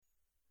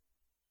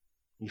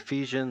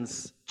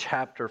Ephesians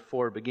chapter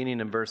 4,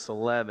 beginning in verse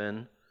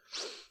 11.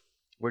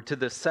 We're to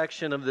the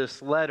section of this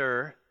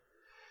letter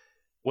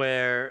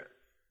where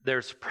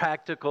there's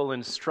practical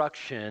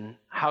instruction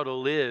how to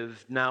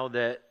live now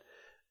that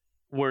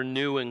we're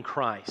new in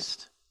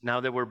Christ, now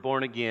that we're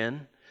born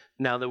again,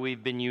 now that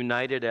we've been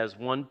united as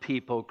one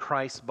people,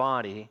 Christ's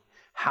body.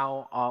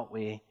 How ought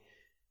we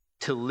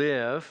to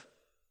live?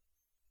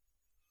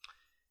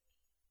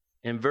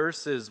 In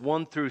verses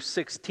 1 through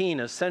 16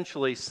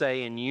 essentially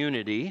say in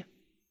unity.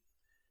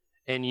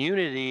 And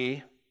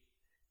unity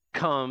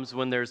comes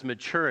when there's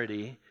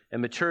maturity,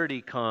 and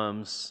maturity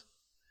comes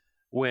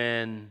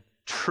when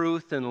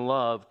truth and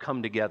love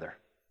come together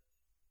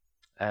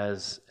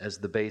as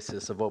the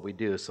basis of what we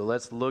do. So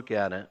let's look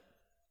at it.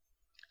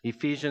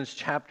 Ephesians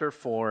chapter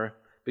 4,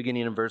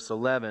 beginning in verse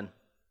 11.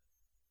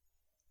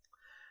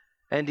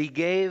 And he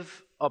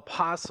gave the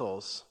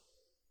apostles,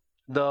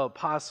 the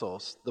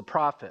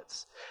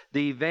prophets,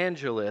 the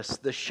evangelists,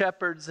 the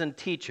shepherds and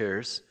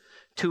teachers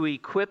to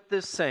equip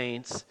the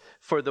saints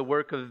for the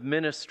work of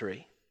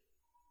ministry,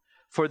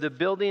 for the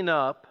building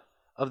up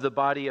of the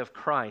body of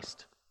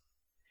Christ,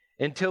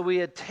 until we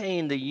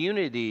attain the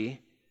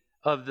unity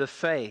of the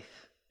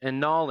faith and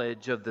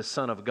knowledge of the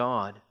Son of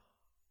God,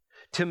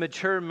 to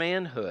mature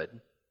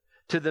manhood,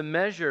 to the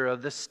measure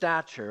of the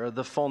stature of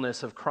the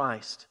fullness of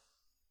Christ,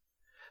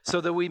 so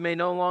that we may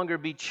no longer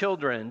be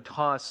children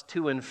tossed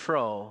to and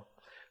fro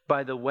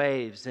by the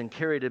waves and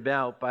carried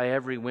about by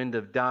every wind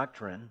of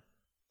doctrine,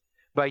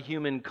 by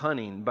human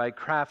cunning, by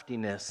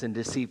craftiness and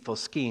deceitful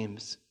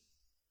schemes.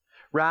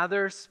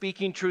 Rather,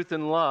 speaking truth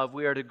in love,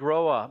 we are to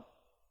grow up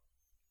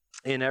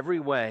in every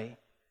way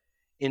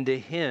into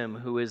Him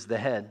who is the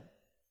head,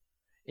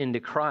 into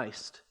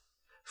Christ,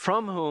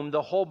 from whom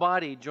the whole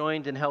body,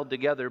 joined and held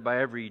together by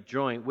every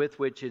joint with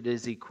which it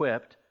is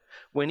equipped,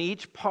 when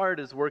each part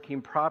is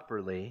working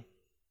properly,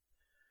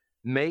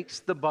 makes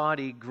the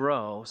body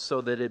grow so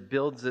that it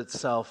builds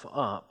itself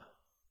up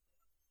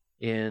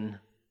in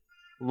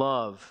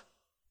love.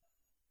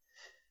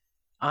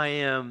 I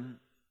am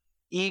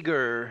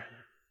eager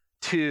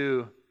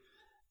to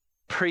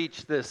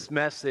preach this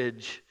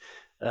message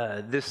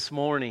this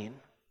morning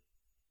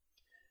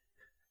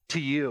to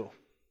you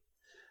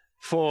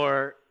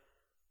for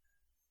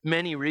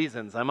many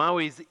reasons. I'm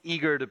always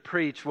eager to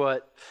preach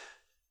what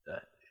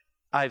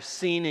I've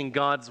seen in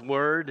God's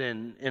Word,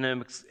 and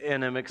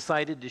I'm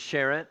excited to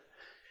share it.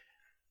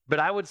 But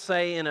I would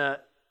say in a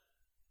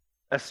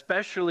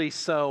especially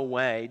so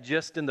way,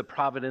 just in the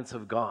providence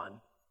of God.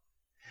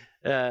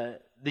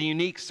 The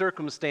unique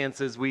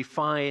circumstances we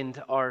find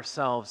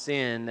ourselves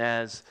in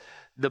as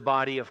the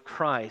body of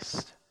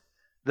Christ.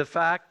 The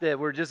fact that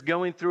we're just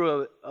going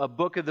through a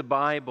book of the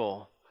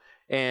Bible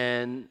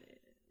and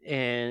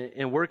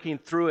working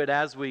through it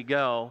as we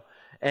go.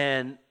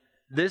 And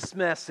this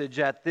message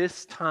at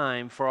this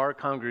time for our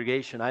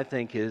congregation, I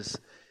think, is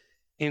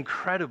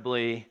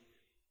incredibly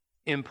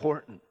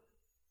important.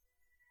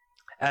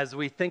 As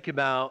we think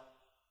about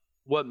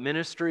what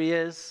ministry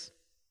is,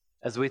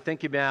 as we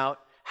think about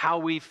how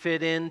we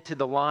fit into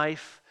the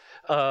life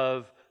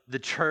of the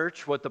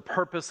church, what the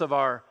purpose of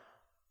our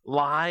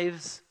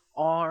lives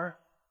are.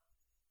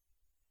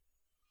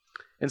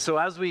 And so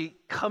as we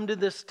come to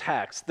this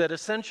text that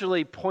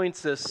essentially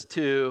points us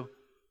to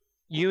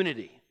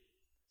unity.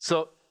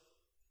 So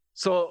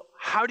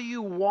how do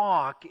you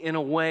walk in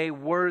a way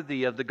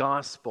worthy of the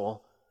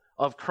gospel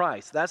of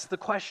Christ? That's the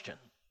question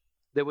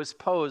that was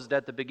posed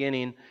at the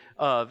beginning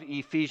of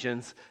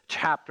Ephesians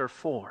chapter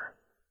 4.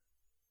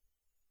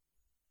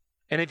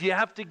 And if you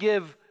have to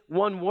give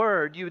one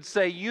word, you would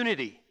say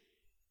unity.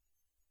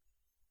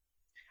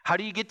 How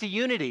do you get to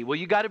unity? Well,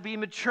 you got to be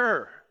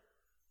mature.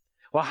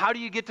 Well, how do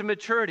you get to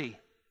maturity?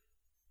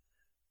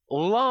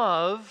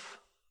 Loving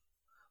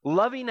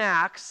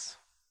acts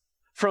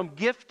from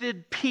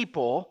gifted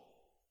people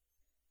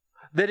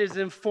that is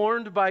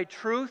informed by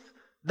truth,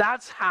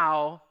 that's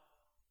how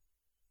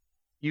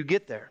you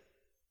get there.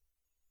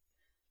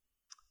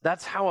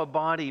 That's how a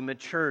body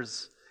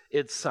matures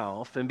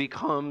itself and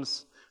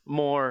becomes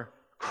more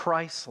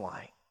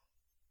Christ-like.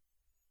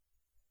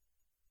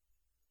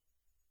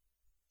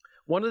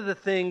 One of the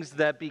things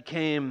that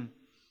became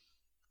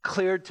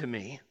clear to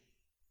me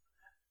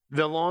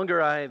the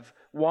longer I've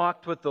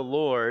walked with the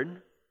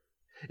Lord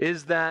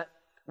is that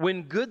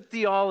when good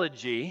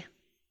theology,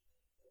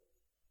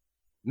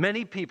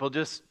 many people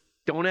just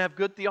don't have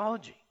good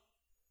theology.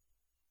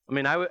 I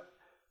mean,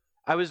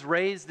 I was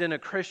raised in a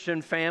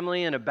Christian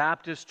family in a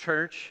Baptist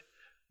church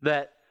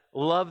that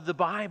loved the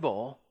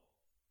Bible,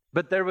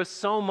 but there was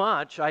so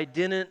much I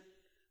didn't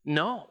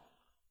know.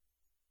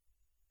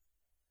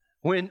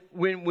 When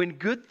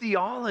good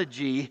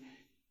theology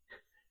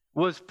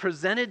was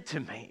presented to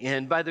me,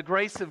 and by the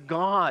grace of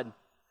God,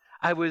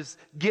 I was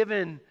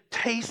given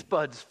taste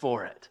buds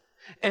for it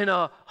and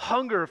a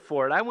hunger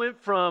for it. I went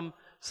from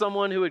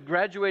someone who had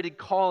graduated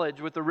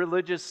college with a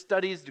religious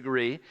studies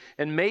degree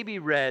and maybe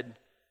read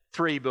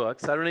 3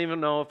 books. I don't even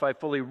know if I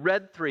fully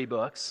read 3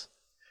 books,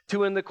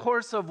 to in the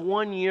course of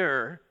 1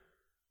 year,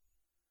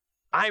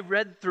 I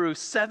read through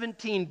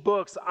 17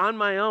 books on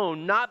my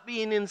own, not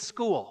being in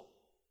school.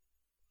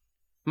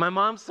 My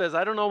mom says,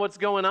 I don't know what's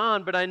going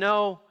on, but I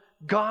know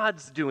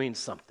God's doing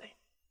something.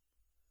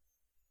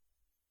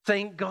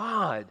 Thank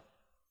God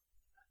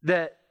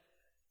that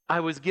I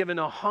was given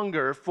a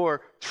hunger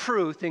for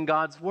truth in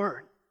God's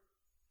Word.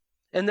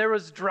 And there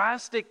was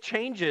drastic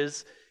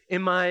changes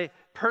in my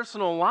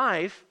personal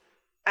life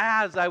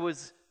as I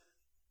was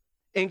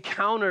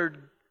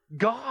encountered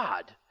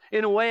God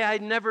in a way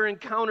I'd never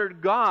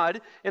encountered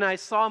God, and I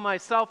saw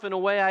myself in a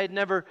way I had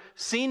never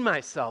seen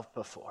myself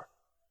before.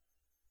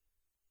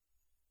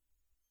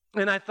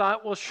 And I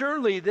thought, well,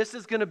 surely this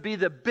is going to be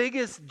the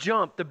biggest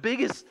jump, the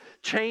biggest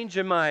change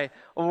in my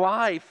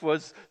life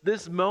was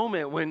this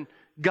moment when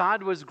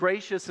God was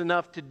gracious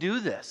enough to do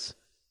this.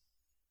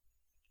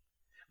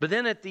 But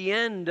then at the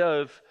end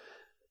of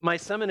my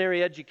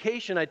seminary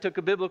education, I took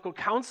a biblical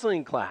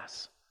counseling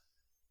class.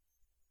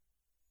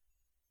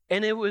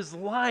 And it was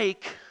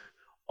like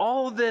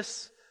all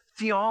this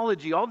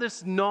theology, all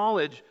this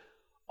knowledge,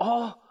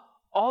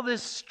 all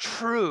this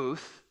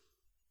truth,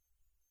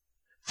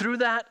 through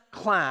that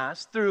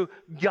class, through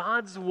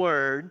God's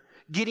Word,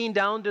 getting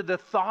down to the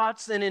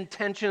thoughts and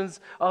intentions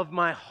of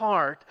my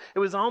heart, it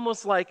was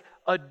almost like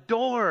a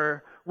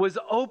door was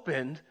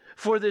opened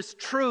for this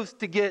truth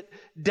to get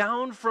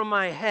down from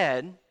my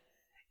head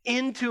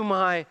into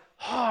my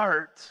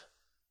heart.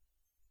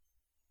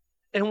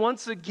 And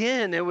once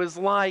again, it was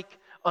like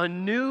a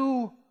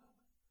new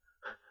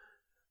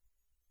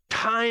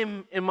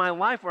time in my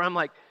life where I'm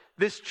like,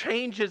 this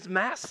change is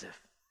massive.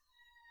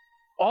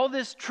 All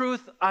this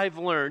truth I've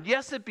learned,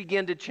 yes, it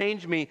began to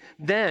change me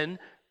then,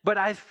 but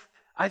I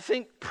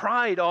think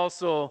pride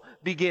also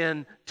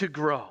began to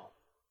grow.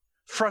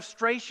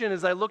 Frustration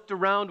as I looked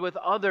around with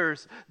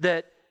others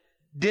that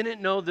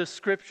didn't know the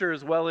Scripture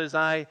as well as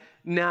I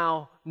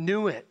now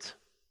knew it.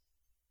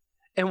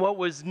 And what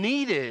was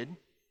needed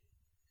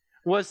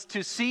was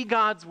to see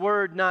God's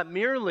Word not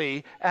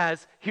merely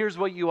as, here's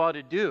what you ought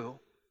to do,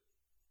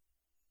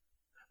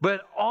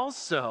 but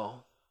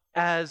also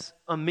as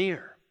a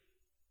mirror,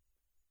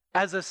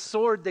 as a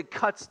sword that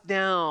cuts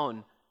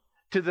down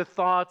to the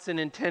thoughts and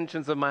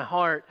intentions of my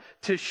heart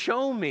to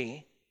show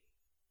me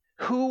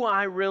who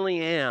I really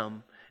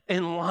am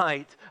in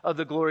light of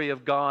the glory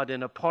of God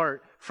and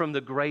apart from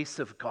the grace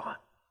of God.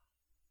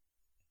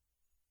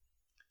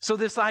 So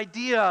this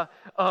idea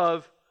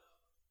of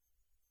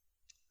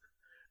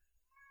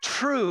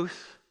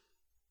truth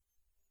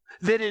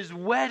that is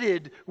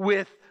wedded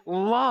with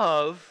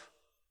love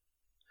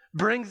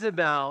brings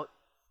about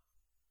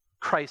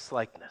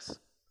Christ-likeness.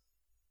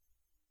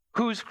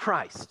 Who's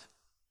Christ?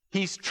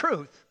 He's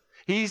truth.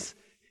 He's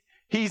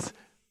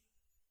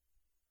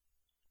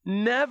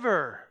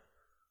never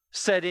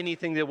said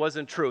anything that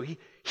wasn't true.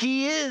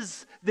 He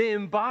is the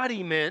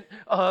embodiment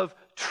of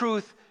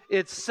truth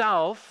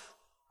itself,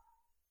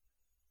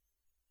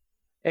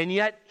 and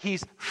yet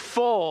he's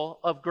full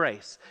of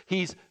grace.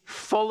 He's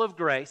full of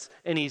grace,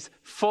 and he's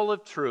full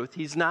of truth.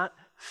 He's not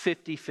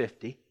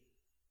 50-50.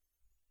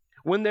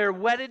 When they're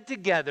wedded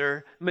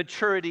together,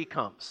 maturity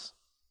comes.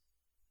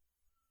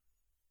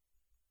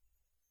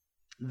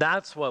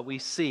 That's what we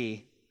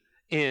see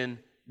in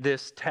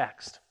this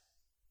text.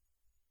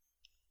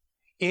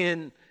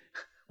 In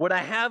what I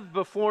have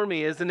before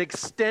me is an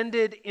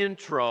extended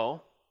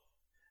intro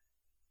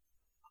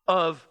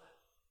of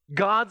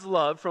God's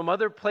love from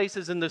other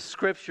places in the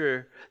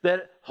Scripture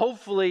that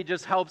hopefully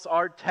just helps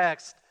our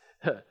text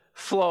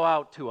flow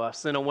out to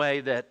us in a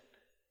way that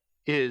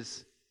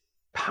is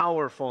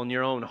powerful in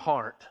your own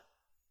heart.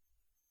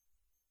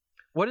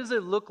 What does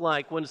it look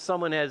like when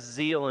someone has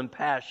zeal and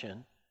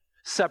passion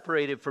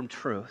separated from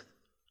truth?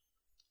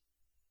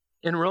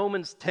 In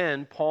Romans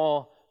 10,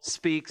 Paul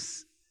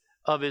speaks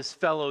of his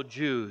fellow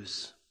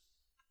Jews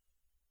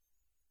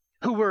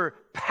who were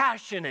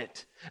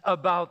passionate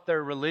about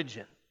their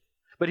religion.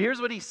 But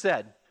here's what he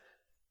said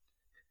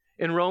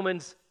in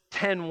Romans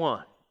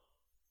 10:1.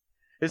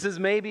 This is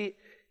maybe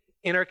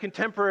in our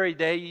contemporary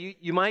day,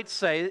 you might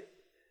say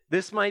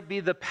this might be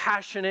the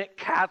passionate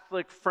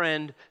Catholic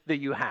friend that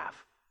you have.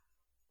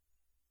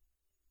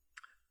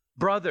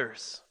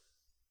 Brothers,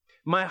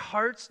 my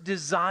heart's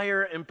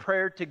desire and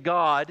prayer to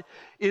God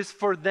is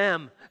for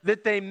them,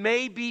 that they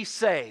may be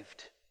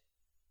saved.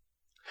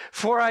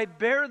 For I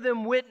bear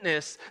them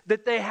witness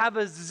that they have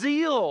a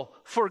zeal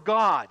for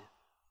God,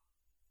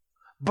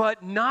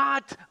 but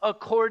not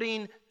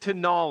according to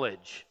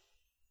knowledge.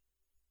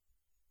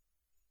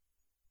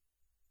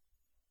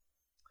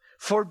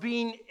 For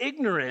being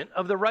ignorant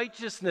of the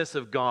righteousness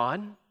of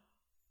God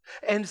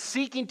and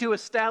seeking to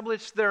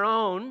establish their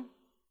own,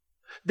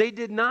 they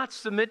did not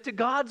submit to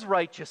God's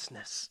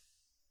righteousness.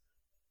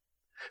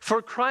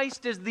 For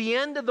Christ is the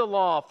end of the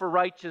law for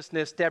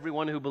righteousness to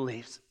everyone who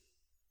believes.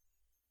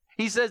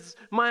 He says,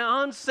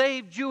 my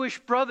unsaved Jewish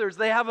brothers,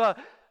 they have a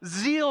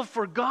zeal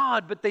for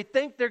God, but they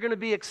think they're going to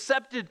be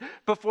accepted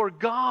before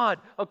God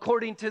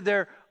according to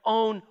their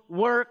own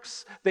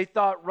works. They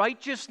thought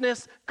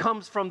righteousness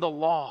comes from the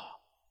law.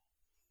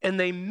 And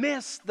they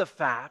miss the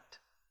fact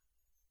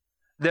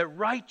that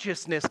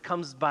righteousness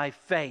comes by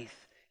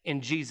faith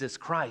in Jesus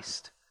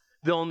Christ,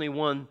 the only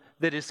one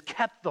that has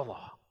kept the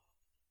law.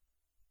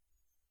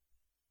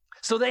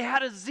 So they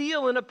had a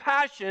zeal and a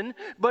passion,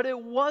 but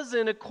it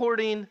wasn't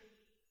according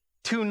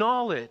to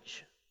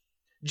knowledge.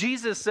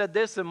 Jesus said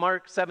this in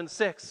Mark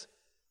 7:6.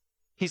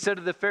 He said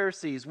to the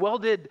Pharisees, "Well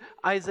did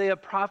Isaiah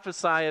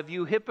prophesy of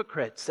you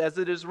hypocrites, as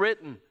it is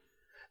written,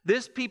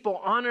 'This people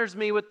honors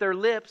me with their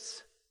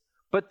lips,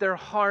 but their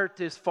heart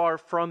is far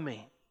from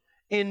me.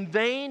 In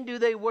vain do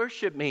they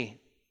worship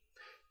me,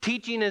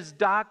 teaching as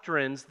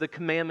doctrines the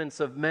commandments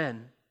of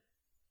men.'"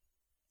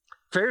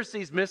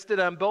 Pharisees missed it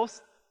on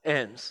both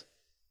ends.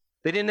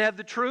 They didn't have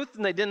the truth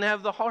and they didn't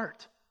have the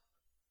heart.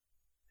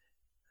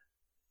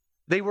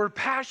 They were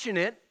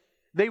passionate,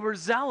 they were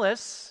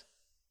zealous,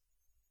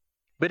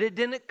 but it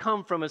didn't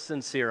come from a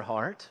sincere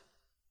heart.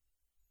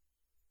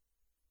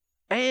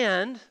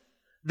 And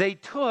they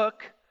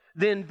took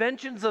the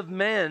inventions of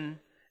men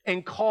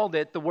and called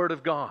it the Word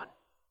of God.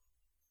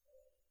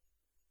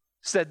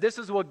 Said, this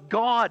is what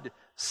God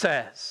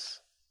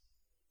says.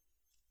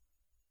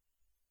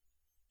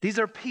 These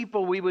are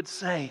people, we would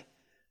say,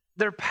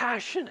 they're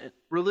passionate,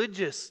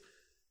 religious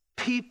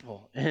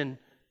people. And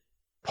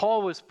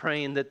Paul was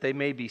praying that they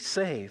may be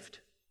saved.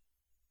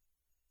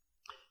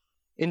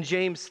 In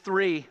James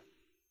 3,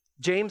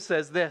 James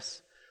says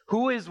this,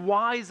 "Who is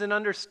wise and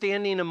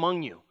understanding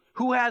among you?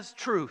 Who has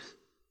truth?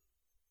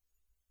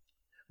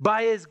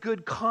 By his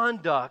good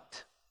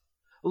conduct,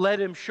 let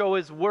him show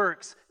his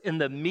works in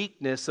the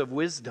meekness of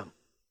wisdom.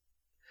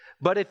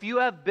 But if you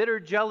have bitter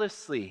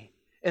jealousy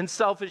and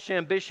selfish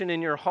ambition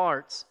in your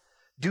hearts,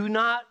 do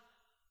not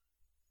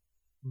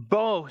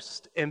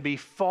boast and be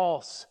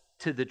false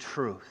to the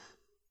truth."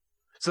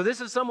 So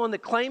this is someone that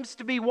claims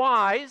to be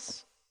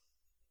wise,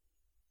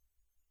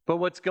 but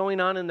what's going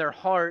on in their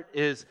heart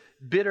is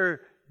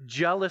bitter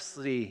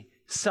jealousy,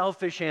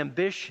 selfish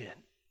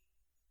ambition.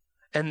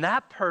 And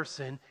that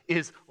person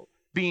is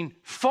being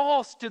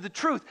false to the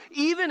truth,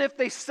 even if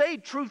they say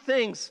true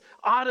things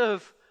out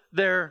of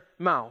their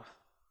mouth.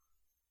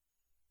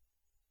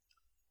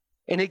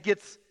 And it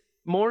gets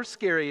more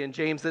scary in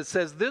James that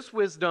says this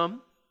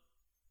wisdom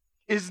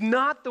is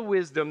not the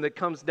wisdom that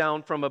comes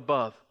down from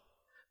above,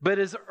 but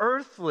is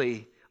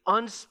earthly,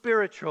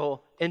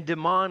 unspiritual, and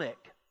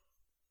demonic.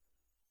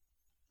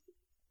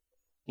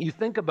 You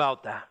think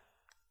about that.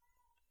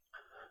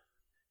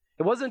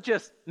 It wasn't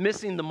just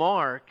missing the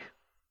mark,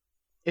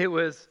 it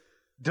was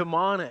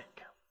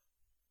demonic.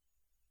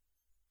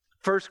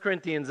 1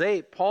 Corinthians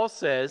 8, Paul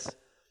says,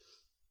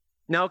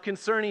 "Now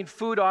concerning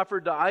food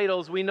offered to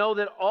idols, we know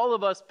that all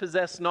of us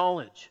possess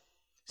knowledge."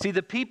 See,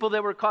 the people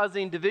that were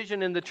causing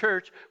division in the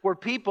church were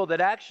people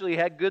that actually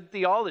had good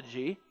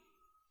theology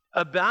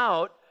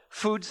about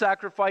food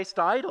sacrificed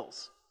to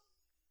idols.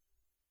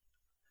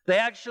 They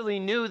actually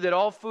knew that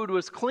all food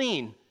was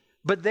clean,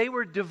 but they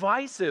were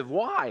divisive.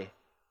 Why?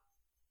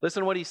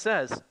 Listen to what he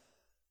says.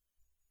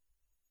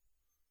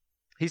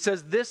 He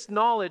says, "This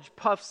knowledge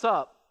puffs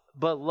up,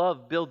 but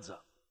love builds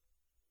up."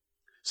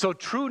 So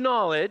true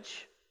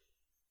knowledge,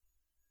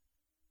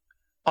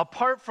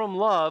 apart from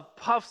love,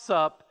 puffs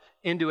up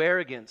into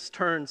arrogance,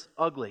 turns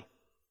ugly.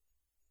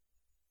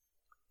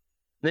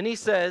 Then he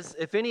says,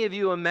 "If any of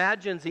you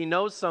imagines he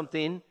knows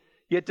something,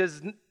 yet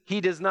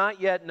he does not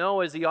yet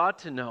know as he ought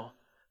to know.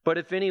 But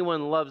if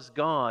anyone loves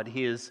God,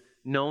 he is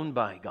known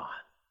by God."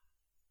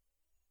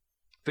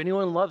 If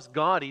anyone loves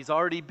God, he's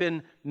already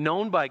been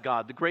known by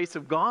God. The grace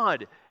of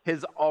God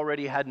has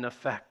already had an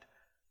effect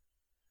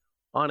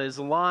on his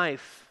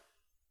life.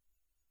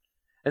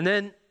 And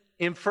then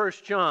in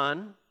 1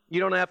 John, you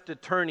don't have to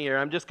turn here.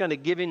 I'm just kind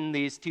of giving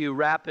these to you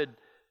rapid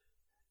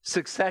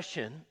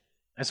succession.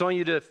 I just want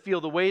you to feel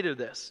the weight of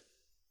this.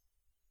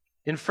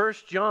 In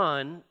 1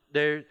 John,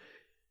 the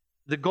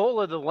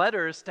goal of the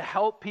letter is to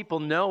help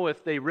people know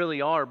if they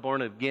really are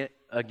born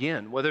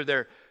again, whether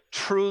they're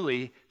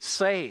truly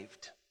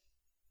saved.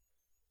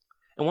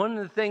 And one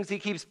of the things he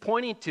keeps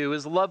pointing to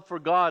is love for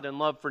God and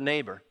love for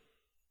neighbor.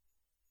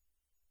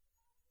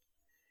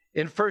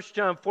 In 1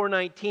 John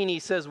 4:19, he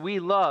says, "We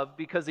love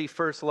because he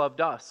first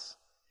loved us.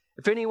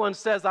 If anyone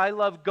says, 'I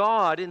love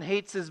God,' and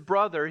hates his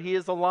brother, he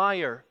is a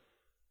liar.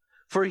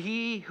 For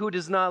he who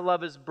does not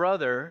love his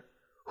brother,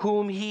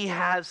 whom he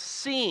has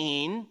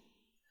seen,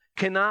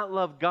 cannot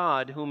love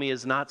God whom he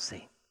has not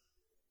seen."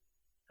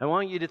 I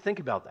want you to think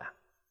about that.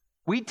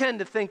 We tend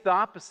to think the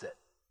opposite.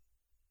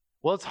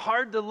 Well, it's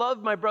hard to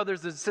love my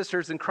brothers and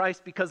sisters in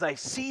Christ because I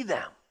see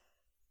them.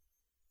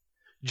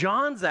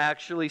 John's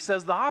actually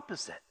says the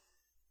opposite.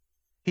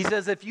 He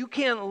says, if you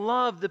can't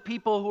love the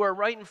people who are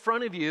right in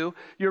front of you,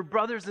 your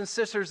brothers and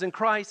sisters in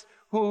Christ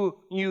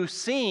who you've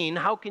seen,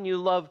 how can you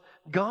love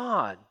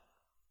God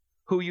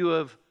who you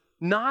have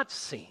not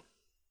seen?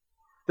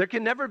 There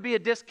can never be a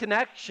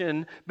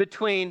disconnection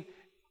between,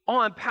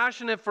 I'm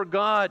passionate for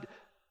God,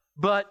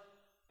 but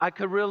I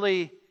could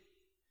really,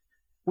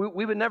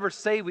 we would never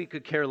say we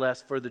could care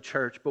less for the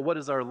church, but what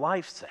does our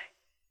life say?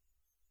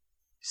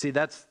 See,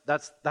 that's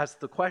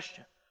the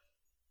question.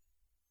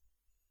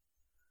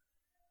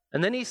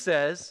 And then he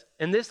says,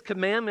 "And this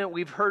commandment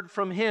we've heard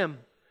from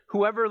him,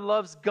 whoever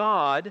loves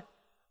God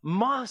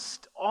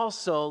must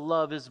also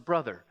love his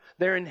brother."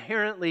 They're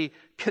inherently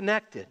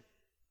connected.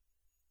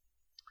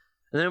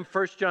 And then in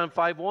 1 John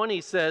 5:1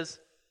 he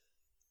says,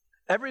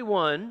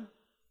 everyone,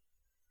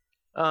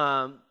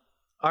 1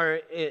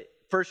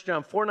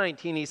 John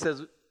 4:19 he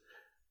says,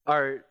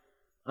 1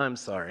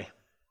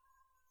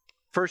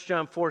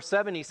 John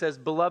 4:7 he says,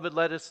 "Beloved,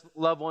 let us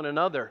love one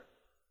another.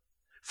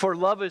 For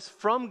love is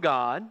from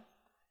God,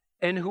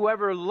 and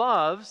whoever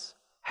loves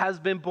has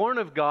been born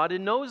of God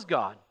and knows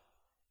God.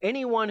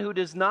 Anyone who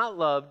does not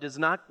love does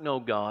not know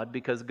God,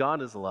 because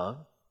God is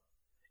love.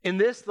 In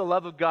this, the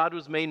love of God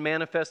was made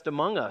manifest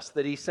among us,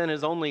 that he sent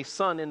his only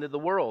Son into the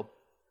world,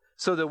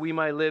 so that we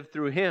might live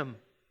through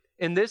him.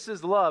 And this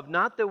is love,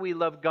 not that we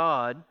love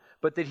God,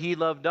 but that he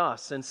loved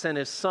us and sent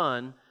his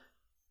Son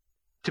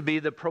to be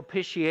the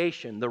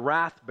propitiation, the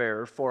wrath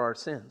bearer for our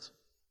sins.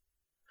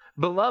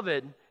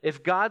 Beloved,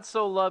 if God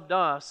so loved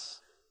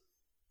us,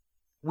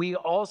 we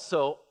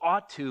also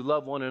ought to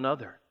love one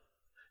another.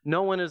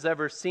 No one has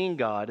ever seen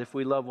God. If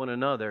we love one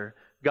another,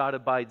 God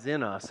abides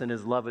in us, and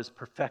his love is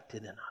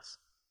perfected in us."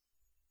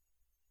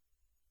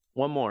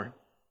 One more.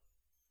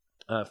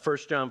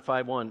 1 John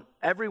 5:1.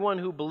 "Everyone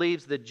who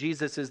believes that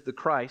Jesus is the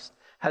Christ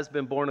has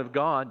been born of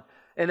God,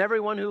 and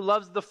everyone who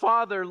loves the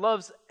Father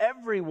loves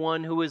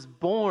everyone who is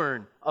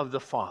born of the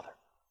Father."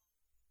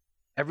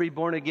 Every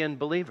born-again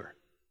believer,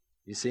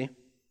 you see?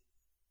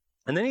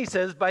 And then he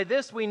says, "By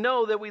this we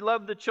know that we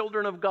love the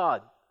children of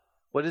God."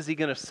 What is he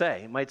going to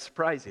say? It might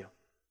surprise you.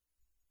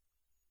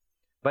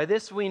 By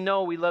this we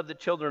know we love the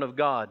children of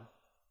God,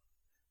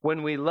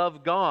 when we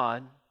love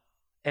God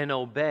and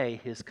obey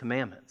his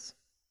commandments.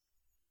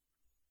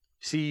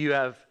 See, you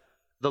have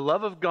the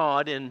love of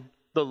God and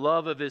the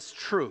love of his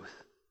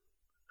truth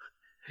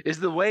is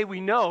the way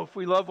we know if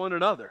we love one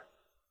another.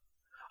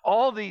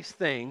 All these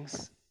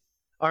things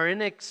are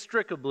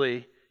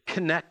inextricably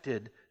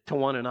connected to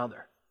one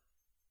another,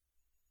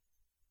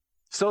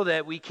 so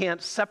that we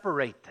can't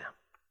separate them.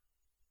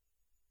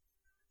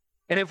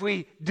 And if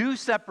we do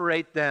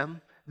separate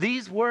them,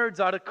 these words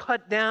ought to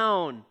cut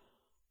down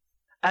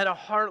at a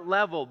heart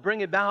level,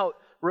 bring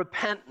about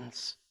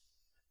repentance,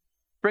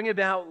 bring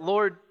about,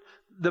 Lord,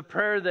 the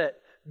prayer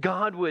that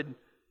God would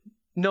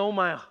know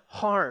my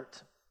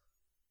heart.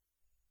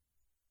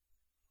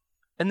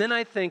 And then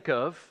I think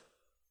of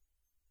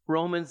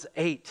Romans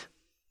 8,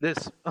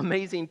 this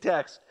amazing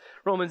text,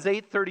 Romans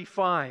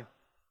 8:35.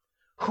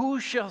 "Who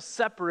shall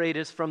separate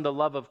us from the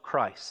love of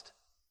Christ?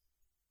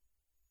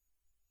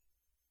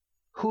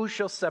 Who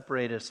shall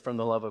separate us from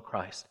the love of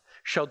Christ?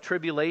 Shall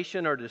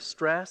tribulation or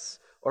distress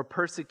or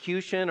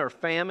persecution or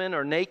famine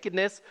or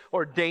nakedness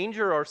or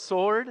danger or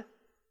sword?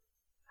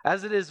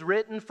 As it is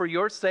written, for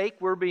your sake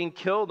we're being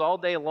killed all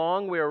day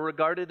long. We are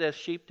regarded as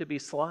sheep to be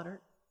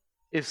slaughtered.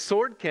 If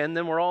sword can,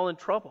 then we're all in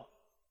trouble.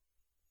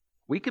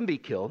 We can be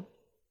killed.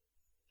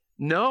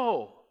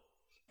 No,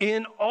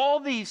 in all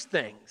these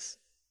things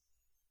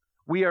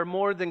we are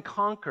more than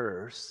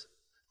conquerors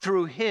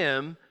through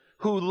him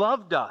who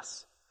loved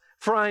us.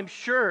 For I am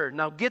sure,"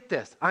 now get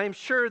this, "I am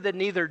sure that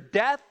neither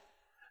death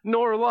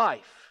nor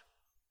life,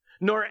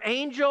 nor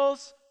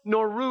angels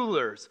nor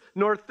rulers,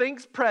 nor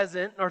things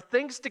present, nor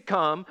things to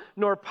come,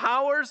 nor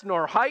powers,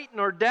 nor height,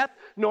 nor depth,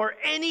 nor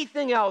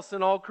anything else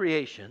in all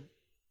creation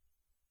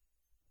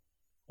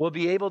will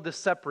be able to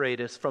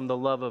separate us from the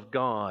love of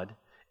God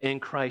in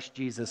Christ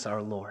Jesus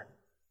our Lord."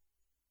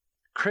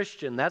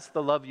 Christian, that's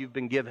the love you've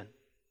been given.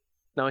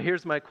 Now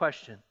here's my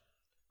question.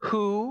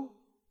 Who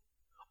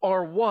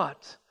or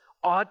what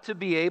ought to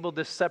be able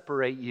to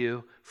separate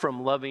you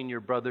from loving your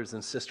brothers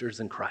and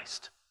sisters in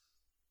Christ?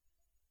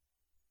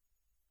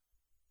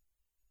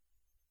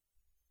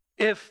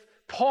 If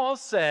Paul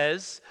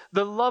says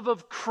the love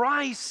of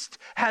Christ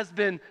has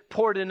been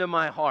poured into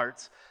my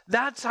heart,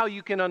 that's how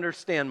you can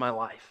understand my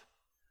life.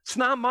 It's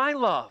not my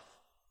love.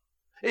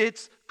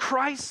 It's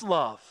Christ's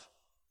love.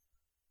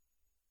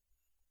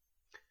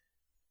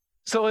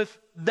 So if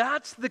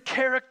that's the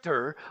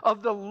character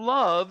of the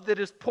love that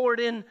is poured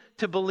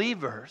into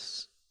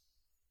believers,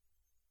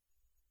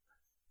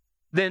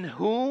 then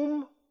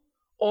whom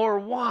or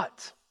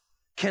what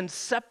can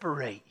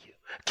separate you,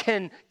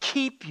 can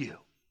keep you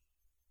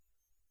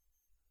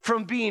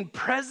from being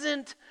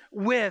present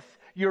with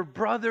your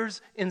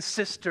brothers and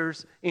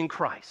sisters in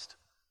Christ?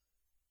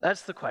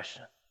 That's the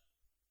question.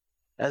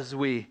 As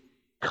we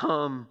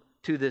come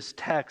to this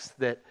text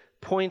that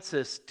points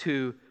us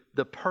to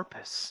the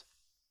purpose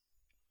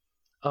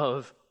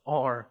of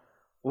our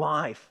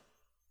life.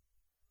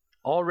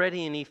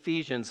 Already in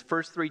Ephesians,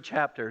 first 3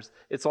 chapters,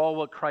 it's all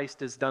what Christ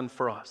has done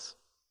for us.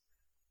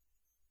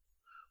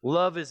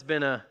 Love has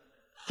been a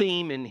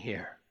theme in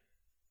here.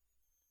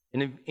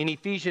 In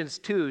Ephesians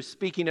 2,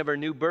 speaking of our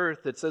new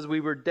birth, it says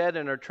we were dead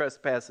in our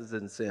trespasses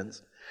and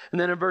sins.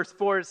 And then in verse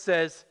 4 it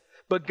says,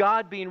 "But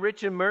God, being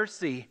rich in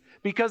mercy,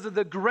 because of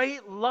the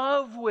great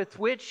love with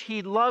which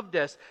he loved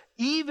us,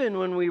 even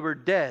when we were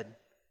dead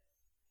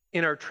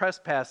in our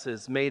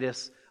trespasses, made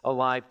us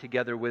alive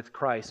together with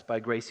Christ. By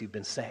grace you've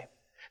been saved."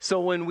 So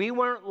when we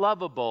weren't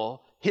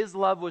lovable, his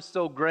love was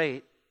so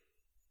great,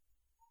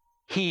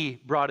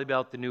 he brought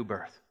about the new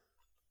birth.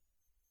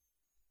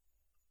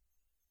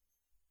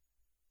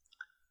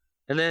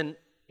 And then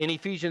in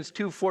Ephesians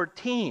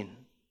 2:14,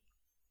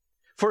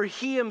 for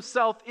he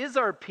himself is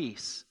our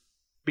peace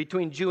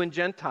between Jew and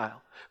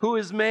Gentile, who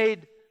has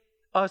made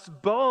us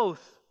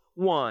both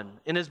one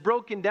and has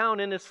broken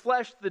down in his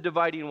flesh the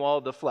dividing wall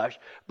of the flesh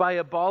by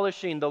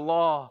abolishing the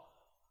law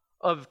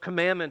of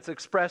commandments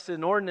expressed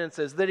in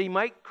ordinances, that he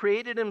might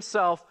create in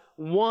himself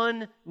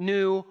one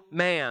new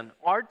man.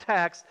 Our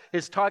text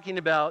is talking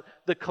about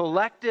the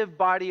collective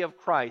body of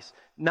Christ,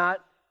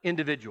 not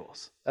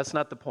individuals. That's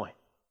not the point.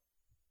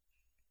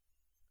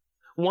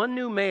 One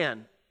new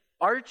man,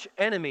 arch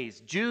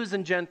enemies, Jews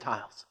and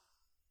Gentiles,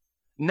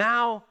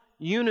 now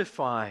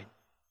unified.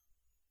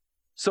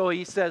 So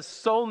he says,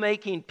 so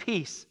making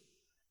peace,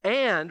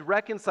 and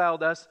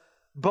reconciled us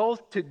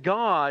both to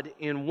God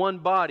in one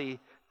body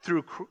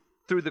through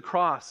the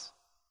cross.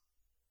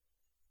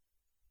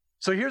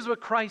 So here's what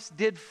Christ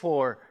did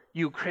for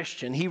you,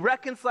 Christian. He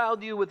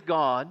reconciled you with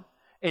God,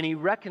 and he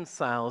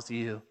reconciles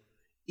you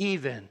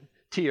even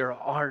to your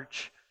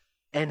arch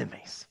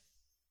enemies.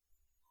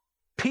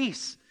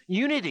 Peace,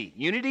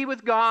 unity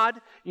with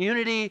God,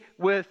 unity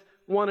with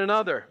one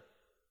another.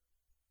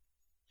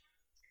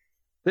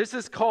 This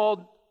is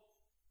called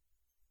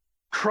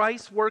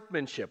Christ's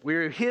workmanship.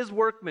 We're his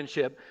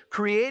workmanship,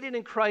 created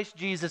in Christ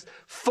Jesus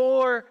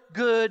for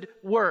good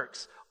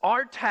works.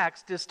 Our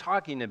text is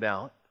talking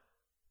about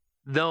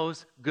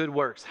those good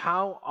works.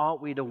 How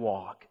ought we to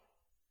walk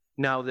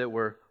now that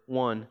we're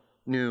one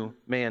new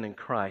man in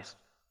Christ?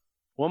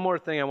 One more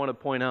thing I want to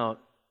point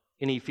out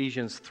in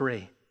Ephesians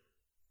 3.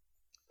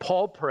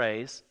 Paul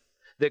prays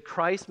that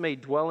Christ may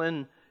dwell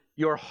in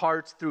your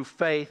hearts through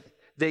faith,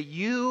 that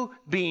you,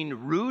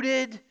 being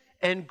rooted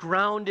and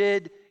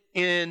grounded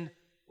in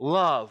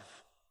love,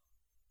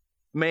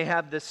 may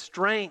have the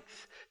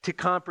strength to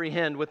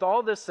comprehend with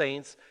all the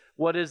saints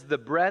what is the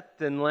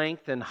breadth and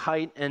length and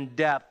height and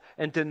depth,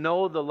 and to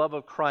know the love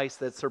of Christ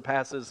that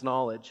surpasses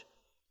knowledge,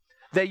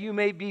 that you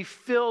may be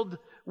filled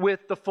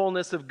with the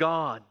fullness of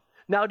God.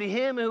 Now to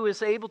him who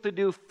is able to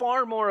do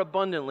far more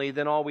abundantly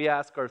than all we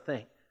ask or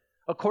think,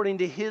 according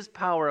to his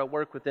power at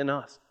work within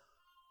us.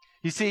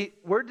 You see,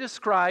 we're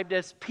described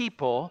as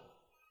people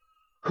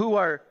who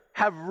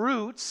have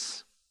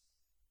roots.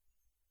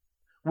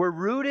 We're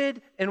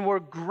rooted and we're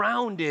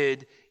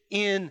grounded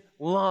in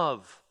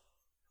love.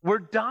 We're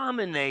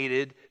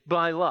dominated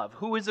by love.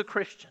 Who is a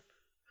Christian?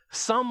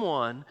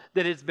 Someone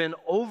that has been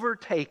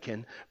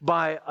overtaken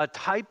by a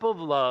type of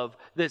love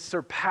that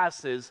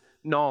surpasses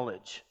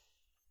knowledge.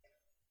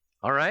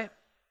 All right?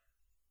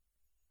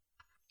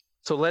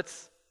 So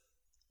let's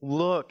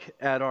look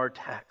at our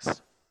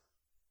text.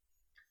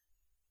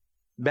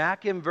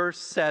 Back in verse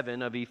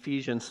 7 of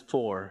Ephesians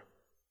 4.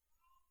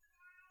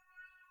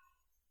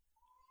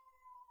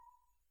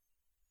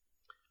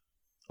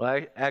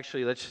 Well,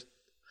 actually, let's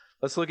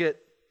look at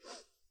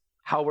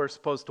how we're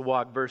supposed to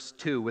walk. Verse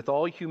 2, with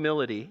all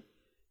humility,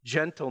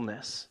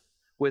 gentleness,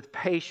 with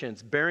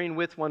patience, bearing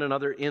with one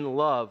another in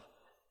love,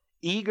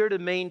 eager to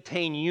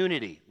maintain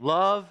unity.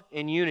 Love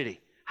and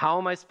unity. How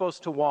am I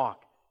supposed to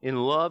walk? In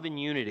love and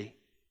unity.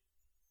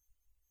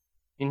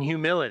 In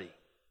humility.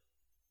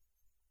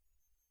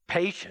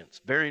 Patience,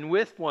 bearing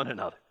with one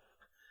another.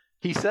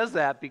 He says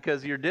that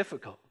because you're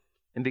difficult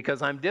and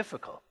because I'm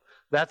difficult.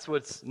 That's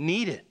what's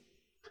needed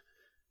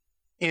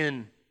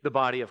in the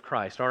body of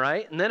Christ, all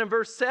right? And then in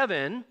verse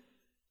 7,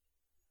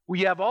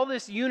 we have all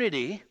this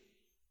unity.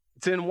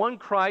 It's in one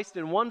Christ,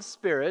 in one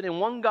Spirit, in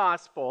one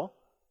gospel.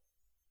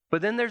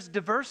 But then there's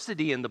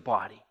diversity in the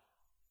body.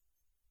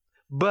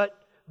 But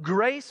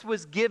grace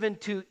was given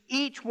to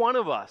each one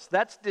of us.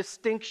 That's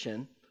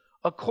distinction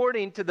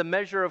according to the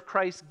measure of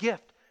Christ's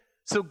gift.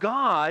 So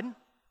God,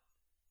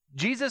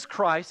 Jesus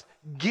Christ,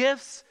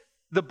 gifts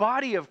the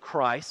body of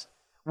Christ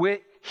where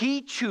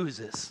he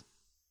chooses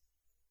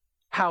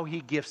how he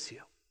gifts you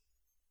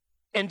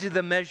and to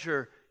the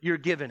measure you're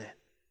given it.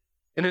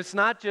 And it's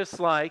not just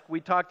like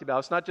we talked about,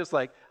 it's not just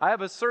like I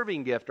have a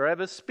serving gift or I have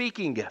a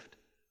speaking gift.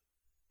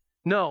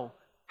 No,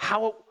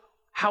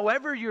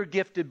 however you're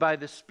gifted by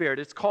the Spirit,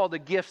 it's called a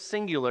gift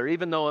singular,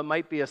 even though it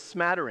might be a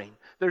smattering.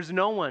 There's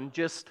no one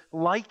just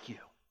like you.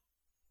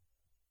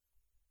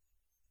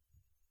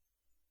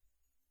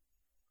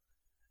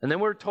 And then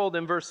we're told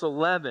in verse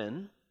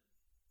 11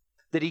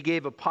 that he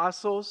gave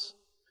apostles,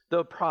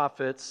 the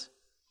prophets,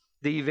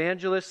 the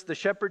evangelists, the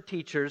shepherd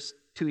teachers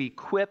to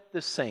equip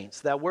the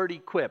saints. That word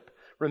equip,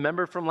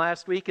 remember from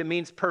last week, it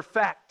means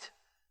perfect,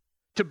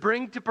 to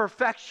bring to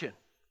perfection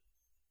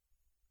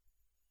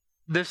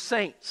the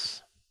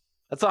saints.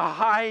 That's a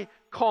high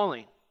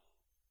calling.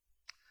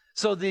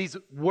 So these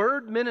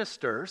word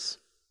ministers,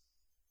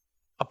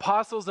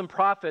 apostles and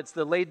prophets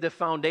that laid the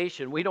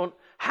foundation. We don't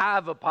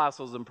have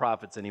apostles and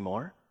prophets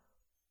anymore.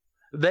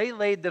 They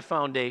laid the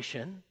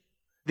foundation.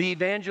 The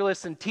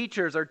evangelists and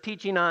teachers are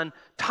teaching on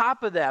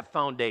top of that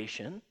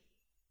foundation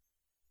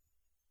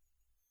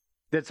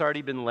that's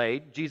already been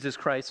laid. Jesus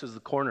Christ was the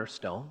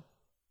cornerstone.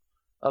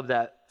 of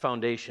that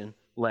foundation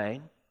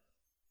laying.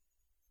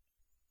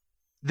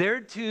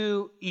 They're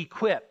to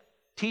equip,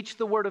 teach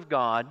the Word of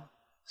God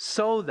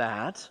so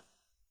that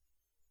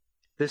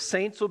the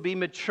saints will be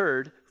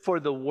matured for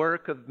the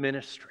work of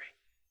ministry.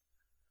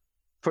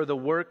 For the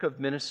work of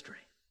ministry.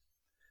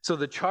 So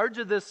the charge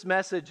of this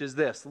message is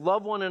this: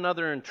 love one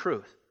another in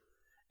truth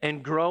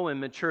and grow in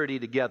maturity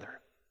together.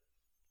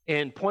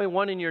 And point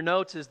 1 in your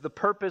notes is the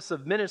purpose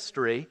of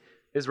ministry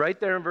is right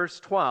there in verse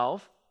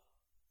 12.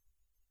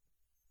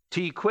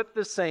 To equip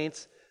the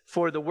saints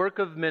for the work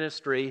of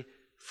ministry,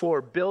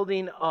 for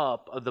building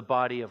up of the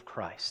body of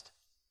Christ.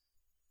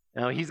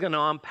 Now he's going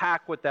to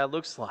unpack what that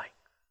looks like.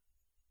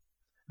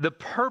 The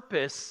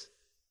purpose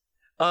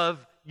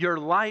of your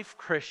life,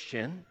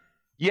 Christian,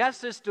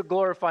 yes, is to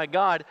glorify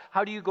God.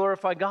 How do you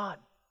glorify God?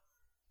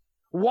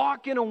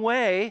 Walk in a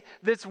way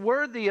that's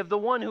worthy of the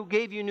one who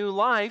gave you new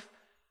life.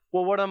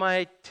 Well, what am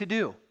I to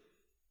do?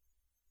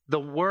 The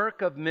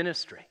work of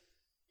ministry.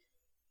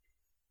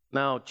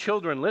 Now,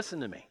 children, listen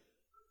to me.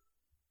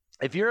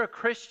 If you're a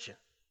Christian,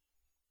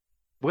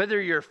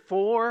 whether you're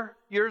 4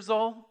 years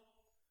old,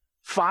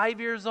 5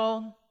 years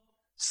old,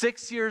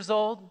 6 years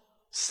old,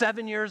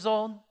 7 years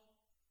old,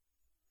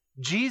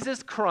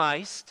 Jesus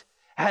Christ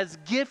has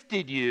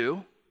gifted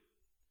you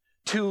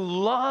to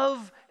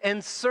love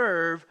and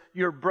serve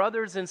your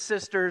brothers and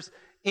sisters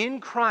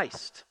in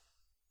Christ.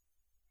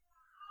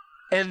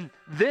 And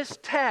this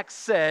text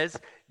says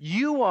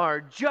you are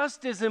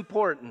just as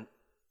important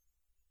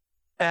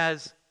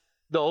as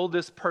the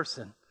oldest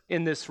person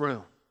in this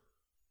room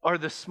or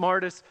the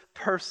smartest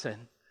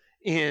person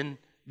in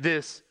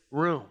this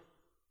room.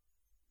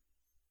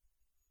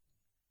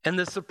 And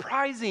the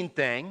surprising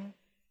thing,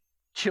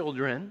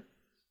 children,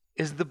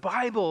 is the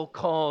Bible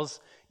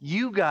calls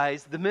you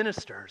guys the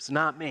ministers,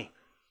 not me.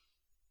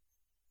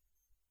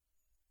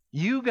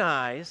 You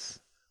guys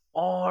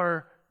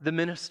are the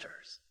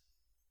ministers.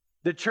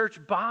 The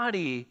church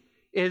body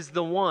is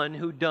the one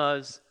who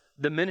does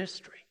the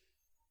ministry.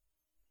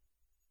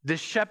 The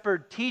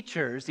shepherd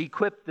teachers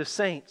equip the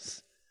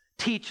saints,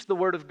 teach the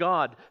word of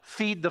God,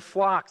 feed the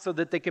flock so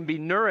that they can be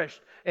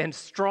nourished and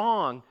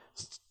strong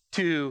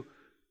to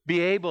be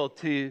able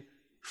to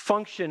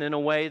function in a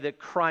way that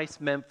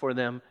Christ meant for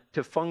them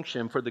to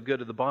function for the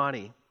good of the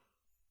body.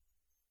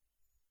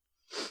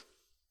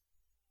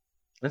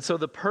 And so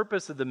the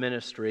purpose of the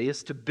ministry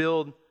is to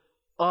build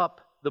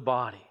up the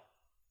body.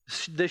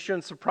 This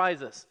shouldn't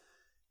surprise us.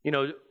 You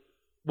know,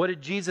 what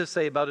did Jesus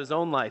say about his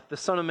own life? The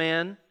Son of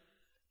Man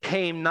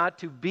came not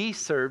to be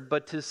served,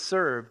 but to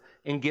serve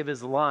and give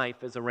his life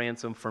as a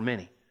ransom for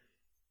many.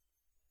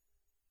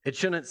 It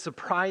shouldn't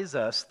surprise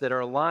us that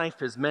our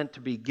life is meant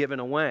to be given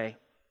away.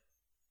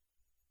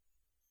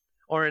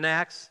 Or in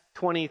Acts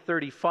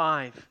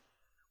 20:35,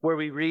 where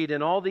we read,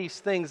 "In all these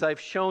things I've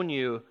shown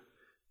you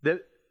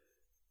that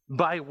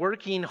by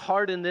working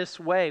hard in this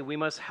way, we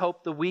must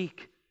help the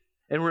weak.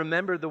 And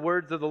remember the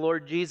words of the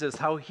Lord Jesus,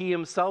 how he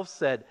himself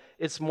said,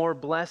 it's more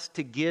blessed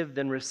to give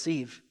than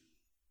receive."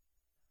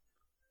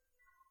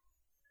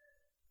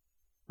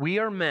 We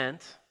are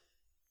meant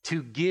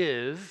to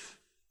give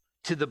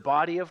to the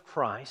body of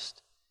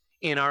Christ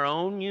in our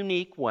own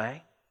unique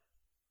way,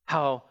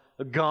 how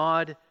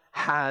God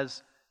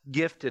has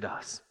gifted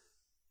us.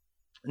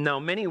 Now,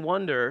 many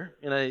wonder,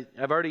 and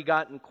I've already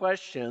gotten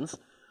questions,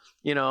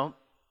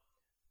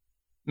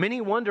 many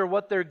wonder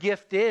what their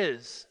gift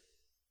is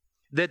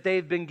that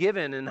they've been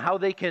given and how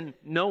they can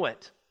know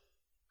it.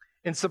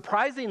 And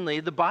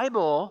surprisingly, the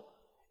Bible,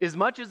 as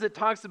much as it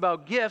talks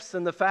about gifts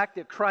and the fact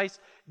that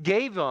Christ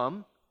gave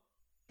them,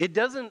 it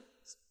doesn't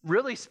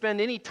really spend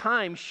any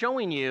time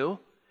showing you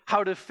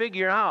how to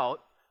figure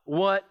out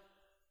what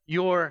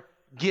your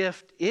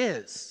gift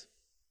is.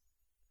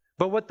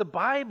 But what the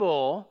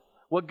Bible,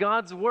 what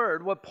God's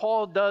Word, what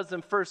Paul does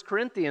in 1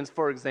 Corinthians,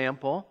 for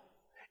example,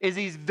 is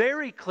he's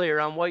very clear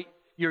on what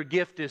your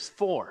gift is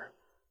for.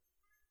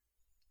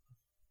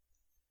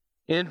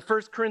 In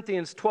 1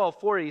 Corinthians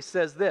 12:4, he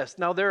says this,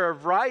 "Now there are a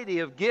variety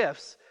of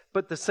gifts,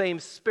 but the same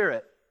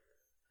Spirit.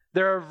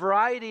 There are a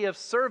variety of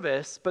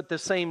service, but the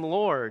same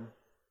Lord.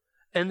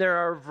 And there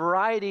are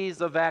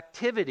varieties of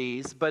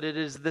activities, but it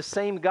is the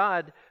same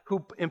God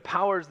who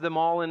empowers them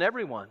all and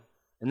everyone."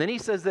 And then he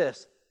says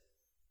this,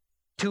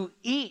 "To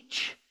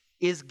each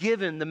is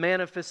given the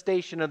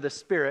manifestation of the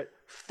Spirit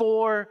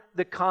for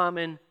the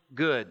common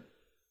good."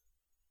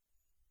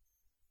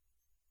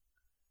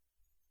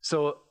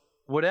 So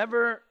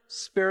whatever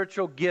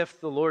spiritual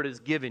gift the Lord has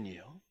given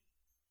you,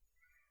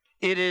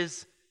 it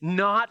is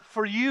not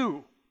for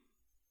you.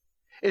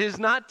 It is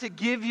not to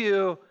give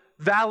you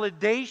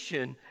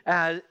validation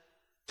as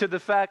to the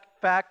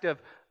fact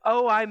of,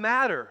 oh, I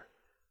matter.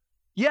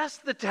 Yes,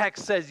 the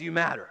text says you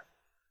matter.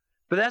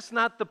 But that's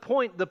not the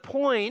point. The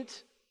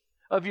point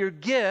of your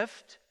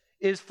gift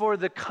is for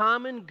the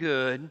common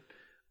good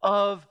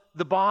of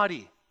the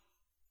body.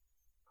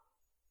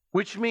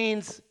 Which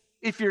means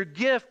if your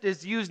gift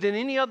is used in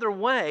any other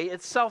way,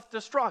 it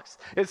self-destructs.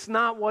 It's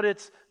not what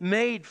it's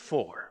made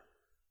for.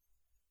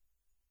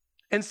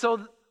 And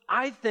so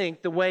I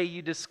think the way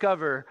you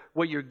discover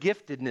what your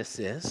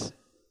giftedness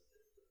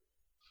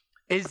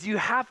is you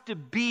have to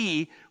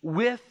be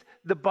with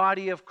the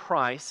body of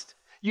Christ.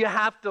 You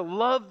have to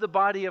love the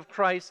body of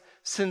Christ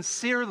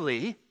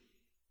sincerely.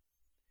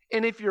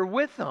 And if you're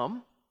with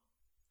them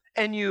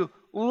and you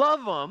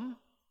love them,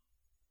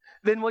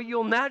 then what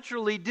you'll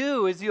naturally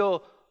do is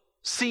you'll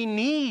see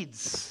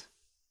needs,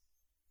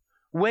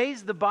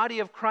 ways the body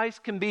of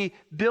Christ can be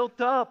built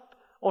up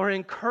or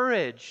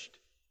encouraged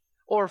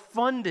or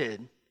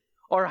funded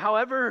or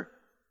however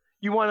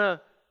you want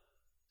to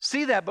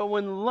see that. But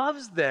when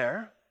love's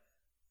there,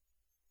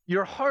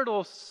 your heart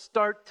will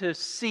start to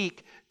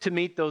seek to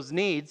meet those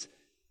needs.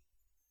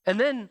 And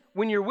then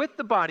when you're with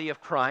the body of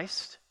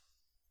Christ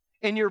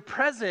and you're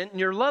present and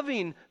you're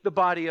loving the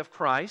body of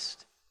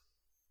Christ,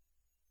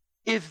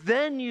 if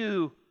then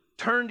you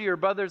turn to your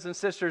brothers and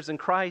sisters in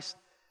Christ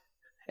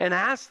and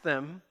ask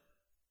them,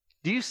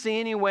 do you see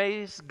any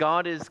ways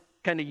God has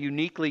kind of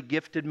uniquely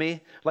gifted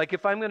me? Like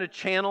if I'm going to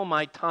channel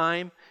my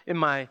time and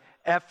my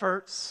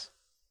efforts,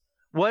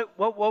 what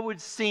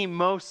would seem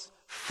most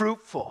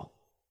fruitful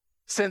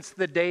since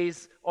the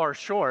days are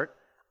short?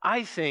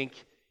 I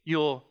think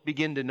you'll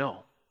begin to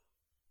know.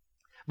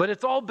 But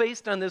it's all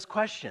based on this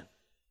question.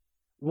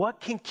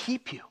 What can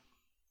keep you?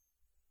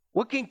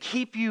 What can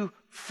keep you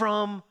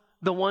from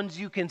the ones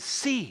you can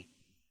see?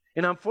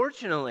 And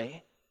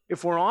unfortunately,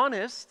 if we're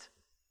honest,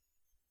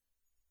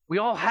 we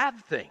all have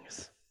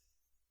things.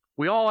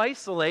 We all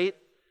isolate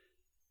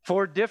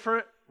for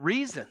different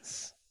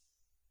reasons.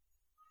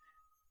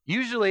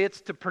 Usually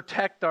it's to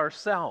protect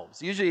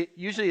ourselves. Usually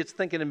it's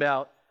thinking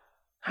about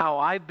how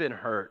I've been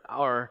hurt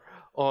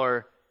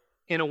or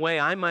in a way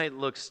I might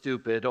look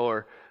stupid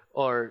or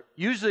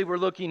usually we're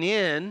looking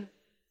in,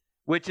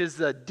 which is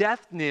a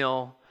death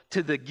knell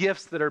to the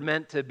gifts that are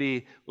meant to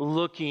be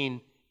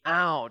looking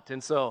out.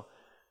 And so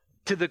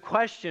to the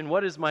question,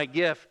 what is my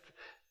gift?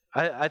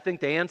 I think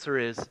the answer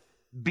is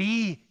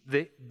be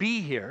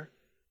here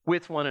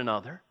with one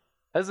another.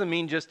 That doesn't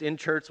mean just in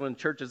church when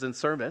church is in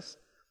service.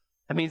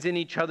 That means in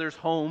each other's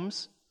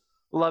homes,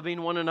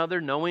 loving one another,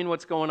 knowing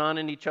what's going on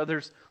in each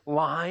other's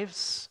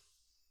lives.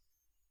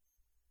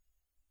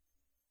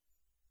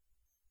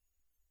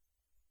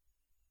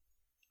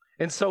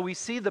 And so we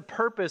see the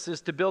purpose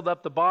is to build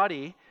up the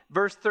body.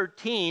 Verse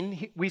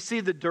 13, we see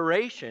the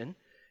duration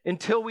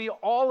until we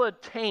all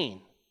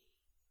attain.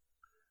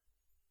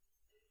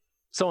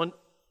 So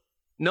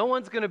no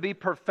one's going to be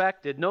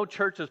perfected. No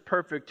church is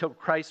perfect till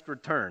Christ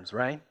returns,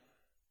 right?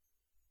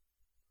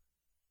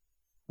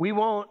 We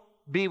won't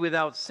be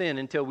without sin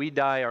until we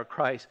die or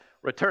Christ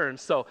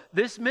returns. So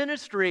this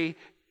ministry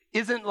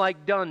isn't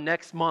like done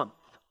next month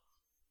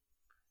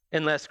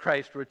unless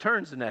Christ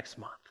returns the next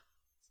month.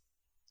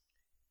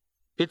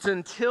 It's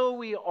until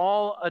we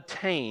all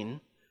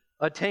attain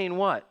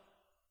what?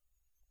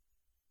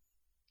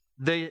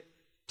 To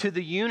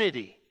the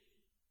unity.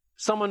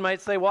 Someone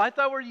might say, well, I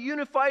thought we're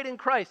unified in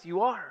Christ.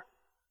 You are.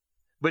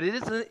 But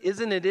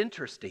isn't it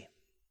interesting?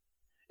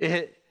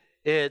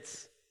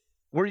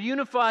 We're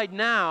unified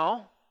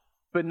now,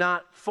 but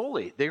not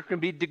fully. There can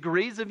be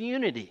degrees of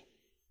unity.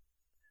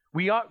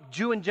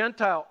 Jew and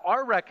Gentile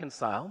are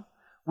reconciled.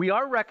 We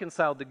are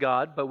reconciled to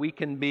God, but we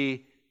can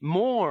be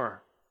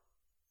more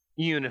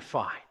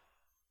unified.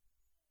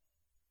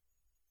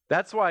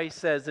 That's why he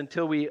says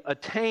until we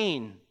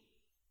attain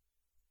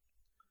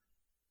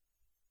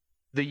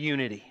the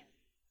unity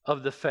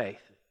of the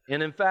faith.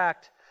 And in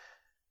fact,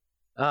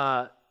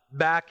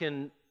 back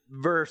in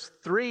verse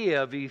 3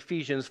 of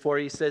Ephesians 4,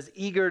 he says,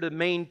 eager to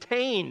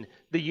maintain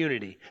the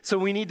unity. So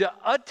we need to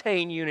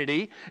attain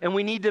unity and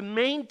we need to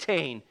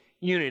maintain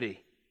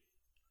unity.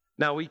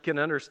 Now we can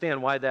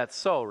understand why that's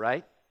so,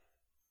 right?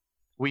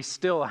 We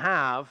still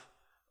have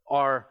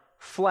our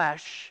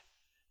flesh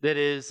that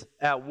is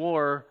at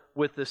war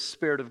with the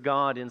Spirit of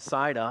God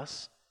inside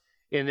us.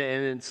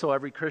 And so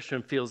every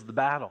Christian feels the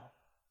battle.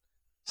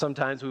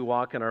 Sometimes we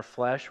walk in our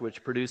flesh,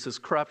 which produces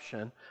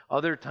corruption.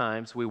 Other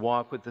times we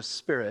walk with the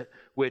Spirit,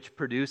 which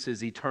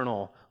produces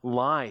eternal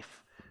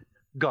life,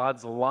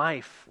 God's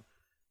life.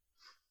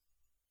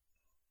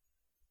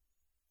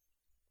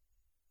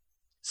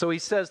 So he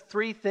says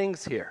three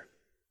things here.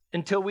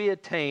 Until we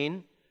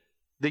attain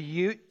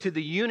to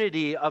the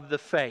unity of the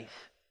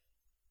faith.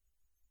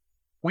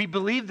 We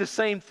believe the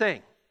same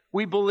thing.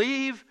 We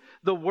believe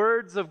the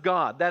words of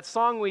God. That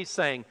song we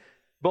sang,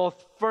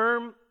 both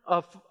firm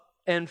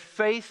and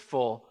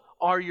faithful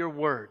are your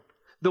word.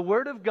 The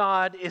word of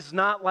God is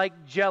not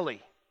like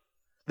jelly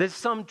that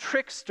some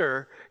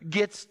trickster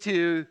gets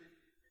to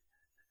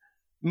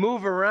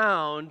move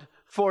around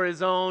for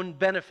his own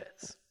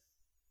benefits.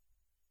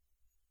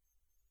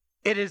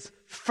 It is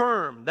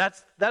firm.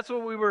 That's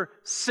what we were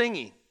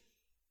singing.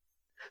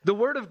 The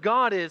word of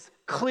God is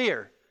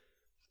clear.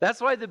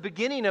 That's why the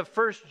beginning of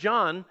 1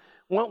 John,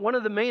 one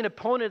of the main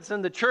opponents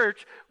in the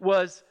church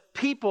was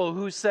people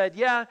who said,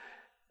 yeah,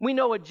 we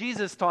know what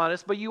Jesus taught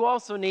us, but you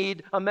also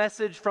need a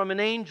message from an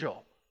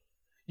angel.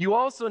 You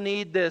also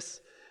need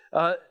this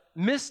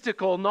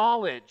mystical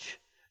knowledge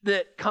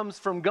that comes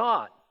from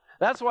God.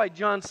 That's why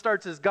John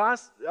starts his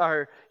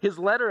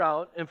letter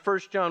out in 1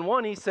 John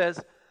 1. He says,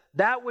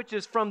 that which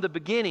is from the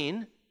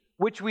beginning,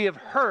 which we have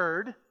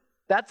heard,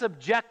 that's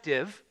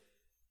objective,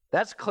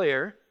 that's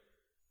clear,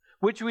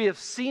 which we have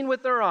seen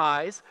with our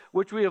eyes,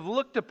 which we have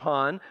looked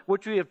upon,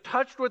 which we have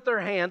touched with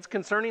our hands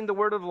concerning the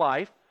word of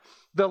life.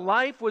 The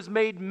life was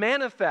made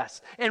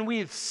manifest, and we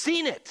have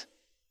seen it.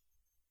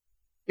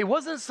 It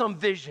wasn't some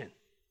vision.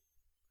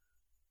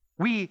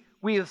 We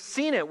have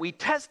seen it. We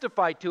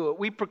testify to it.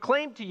 We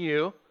proclaim to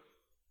you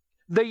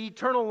the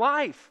eternal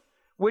life,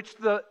 which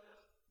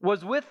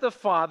was with the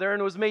Father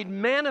and was made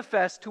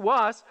manifest to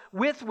us,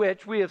 with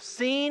which we have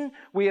seen,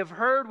 we have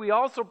heard, we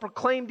also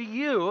proclaim to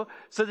you,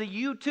 so that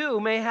you too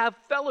may have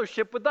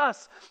fellowship with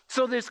us.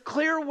 So this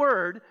clear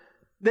word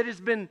that has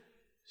been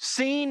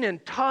seen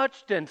and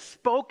touched and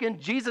spoken,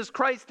 Jesus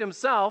Christ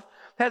himself,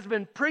 has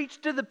been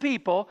preached to the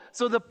people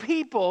so the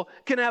people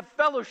can have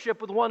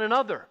fellowship with one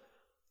another.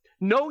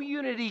 No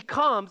unity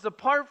comes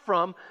apart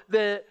from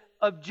the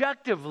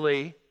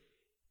objectively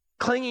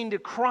clinging to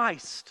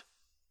Christ.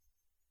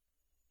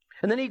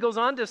 And then he goes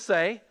on to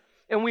say,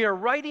 and we are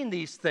writing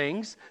these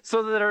things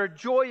so that our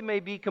joy may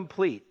be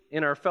complete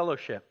in our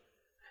fellowship.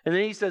 And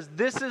then he says,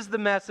 this is the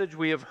message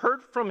we have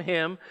heard from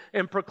him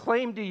and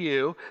proclaimed to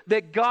you,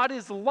 that God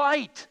is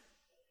light.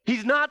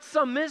 He's not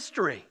some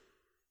mystery.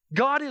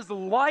 God is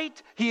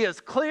light. He is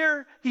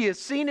clear. He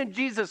is seen in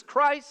Jesus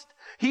Christ.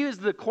 He is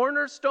the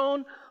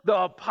cornerstone. The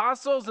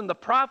apostles and the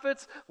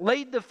prophets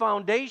laid the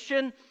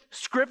foundation.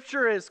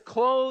 Scripture is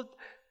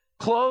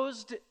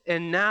closed,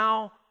 and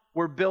now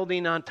we're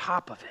building on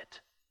top of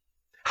it.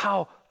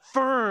 How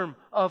firm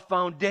a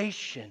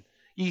foundation,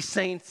 ye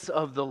saints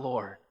of the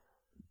Lord,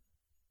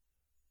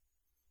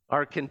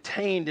 are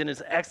contained in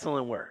his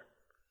excellent word.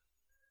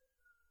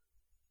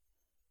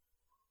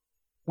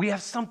 We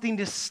have something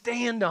to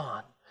stand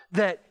on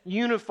that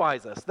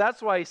unifies us.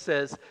 That's why he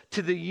says,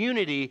 to the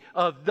unity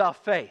of the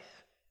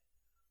faith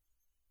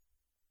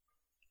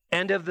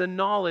and of the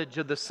knowledge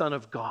of the Son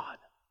of God.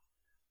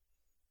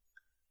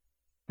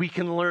 We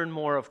can learn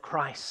more of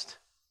Christ.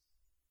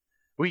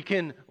 We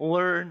can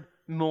learn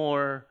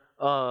more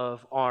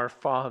of our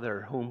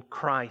Father, whom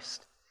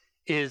Christ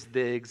is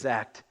the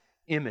exact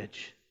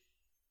image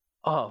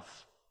of,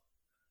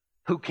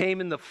 who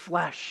came in the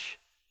flesh,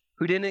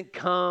 who didn't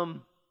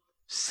come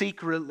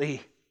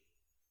secretly,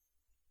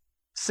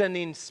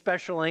 sending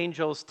special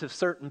angels to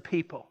certain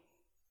people,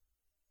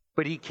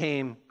 but he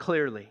came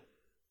clearly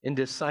and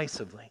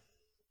decisively.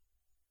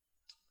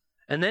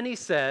 And then he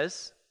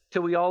says,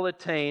 till we all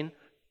attain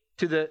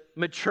to the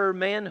mature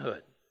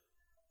manhood.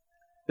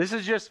 This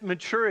is just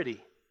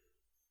maturity.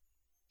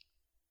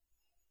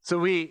 So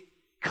we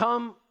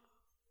come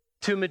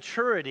to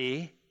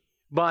maturity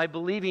by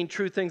believing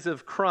true things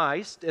of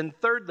Christ. And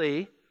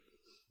thirdly,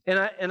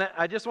 and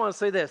I just want to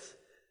say this,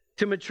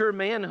 to mature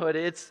manhood,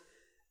 it's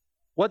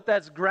what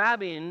that's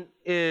grabbing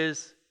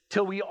is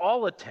till we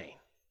all attain.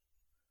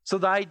 So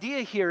the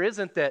idea here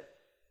isn't that,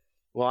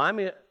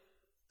 well,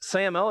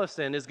 Sam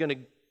Ellison is going to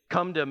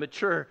come to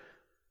mature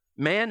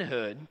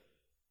manhood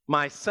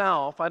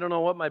myself. I don't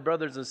know what my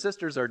brothers and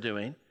sisters are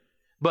doing,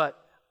 but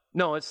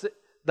no,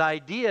 the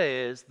idea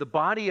is the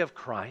body of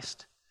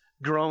Christ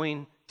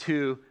growing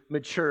to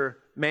mature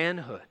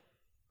manhood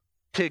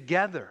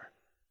together.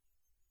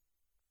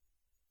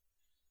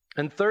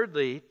 And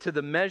thirdly, to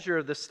the measure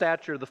of the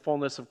stature of the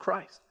fullness of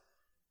Christ.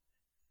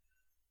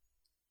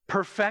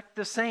 Perfect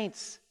the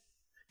saints,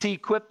 to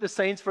equip the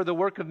saints for the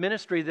work of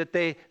ministry, that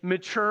they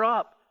mature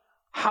up.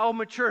 How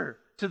mature?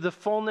 To the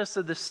fullness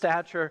of the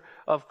stature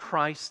of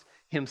Christ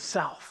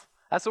himself.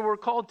 That's what we're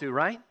called to,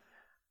 right?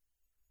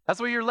 That's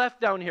what you're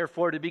left down here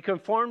for, to be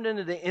conformed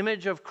into the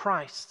image of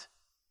Christ.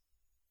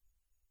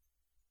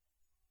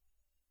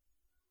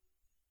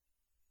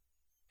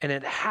 And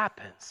it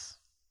happens.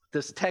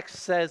 This text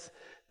says,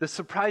 the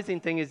surprising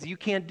thing is you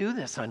can't do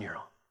this on your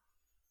own.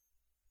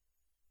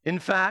 In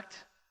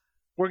fact,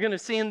 we're going to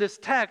see in this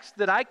text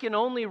that I can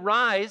only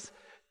rise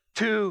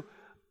to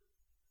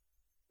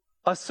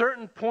a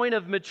certain point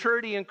of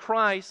maturity in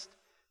Christ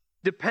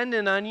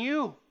dependent on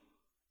you,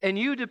 and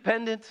you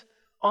dependent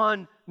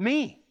on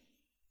me.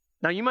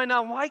 Now, you might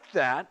not like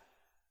that,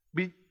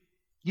 but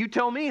you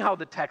tell me how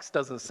the text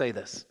doesn't say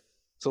this.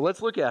 So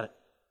let's look at it.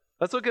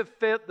 Let's look at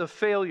the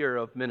failure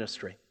of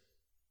ministry.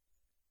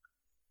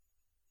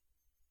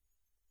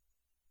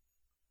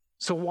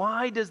 So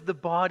why does the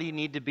body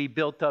need to be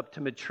built up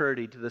to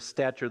maturity, to the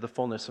stature of the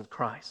fullness of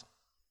Christ?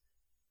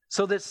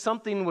 So that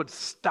something would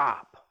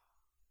stop.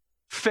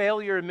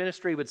 Failure in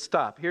ministry would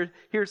stop.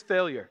 Here's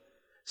failure.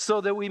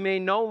 So that we may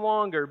no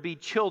longer be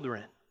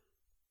children,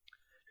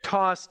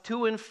 tossed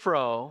to and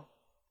fro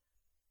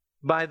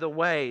by the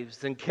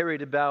waves and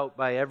carried about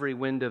by every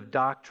wind of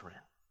doctrine,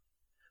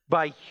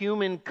 by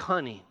human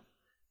cunning,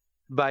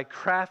 by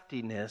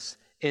craftiness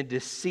and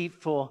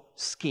deceitful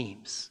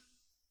schemes.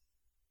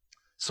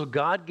 So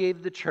God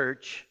gave the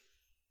church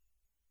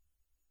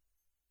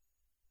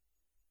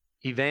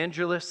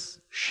evangelists,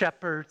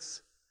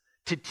 shepherds,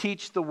 to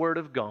teach the Word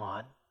of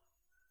God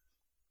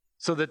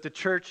so that the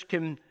church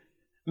can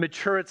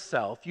mature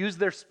itself, use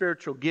their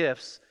spiritual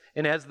gifts,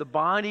 and as the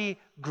body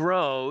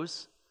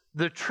grows,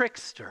 the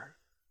trickster,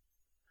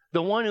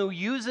 The one who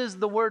uses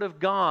the Word of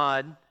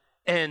God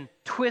and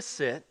twists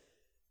it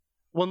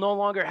will no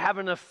longer have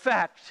an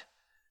effect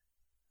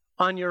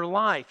on your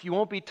life. You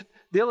won't be.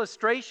 The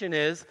illustration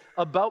is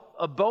about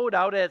a boat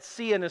out at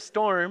sea in a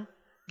storm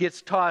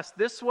gets tossed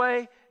this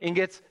way and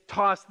gets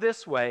tossed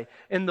this way.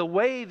 And the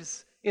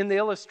waves in the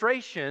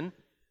illustration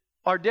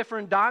are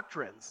different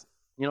doctrines.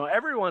 You know,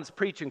 everyone's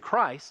preaching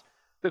Christ.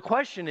 The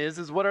question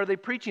is what are they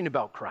preaching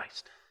about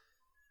Christ?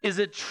 Is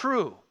it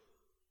true?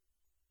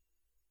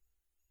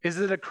 Is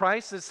it a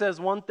Christ that says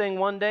one thing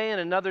one day and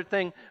another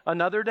thing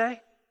another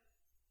day?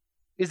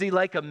 Is he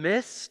like a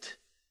mist?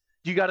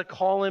 You got to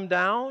call him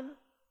down?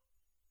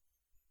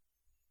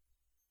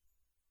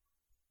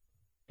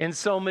 And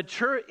so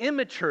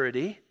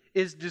immaturity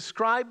is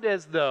described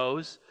as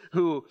those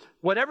who,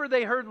 whatever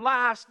they heard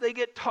last, they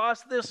get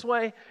tossed this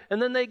way,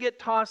 and then they get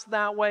tossed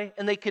that way,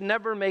 and they can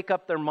never make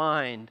up their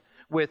mind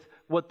with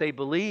what they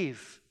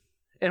believe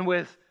and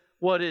with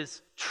what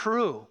is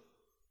true.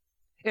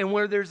 And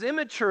where there's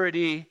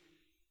immaturity,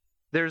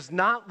 there's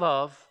not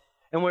love,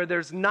 and where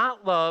there's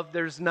not love,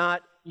 there's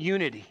not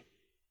unity.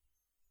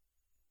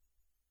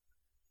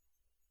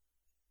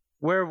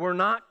 Where we're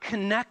not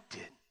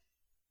connected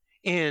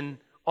in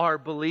our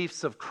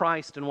beliefs of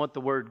Christ and what the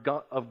Word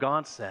of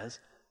God says,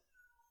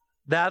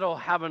 that'll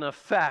have an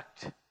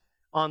effect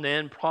on the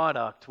end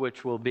product,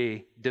 which will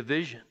be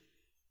division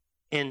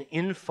and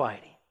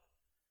infighting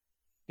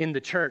in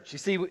the church. You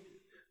see,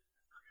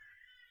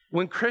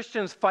 when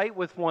Christians fight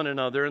with one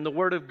another and the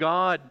Word of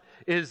God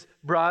is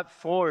brought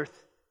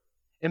forth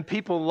and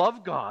people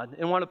love God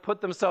and want to put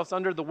themselves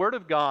under the Word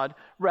of God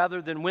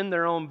rather than win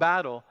their own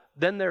battle,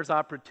 then there's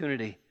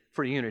opportunity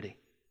for unity.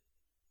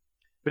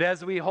 But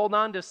as we hold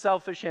on to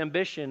selfish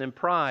ambition and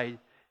pride,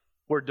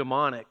 we're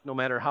demonic, no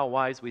matter how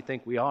wise we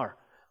think we are,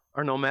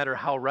 or no matter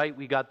how right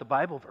we got the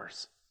Bible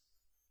verse.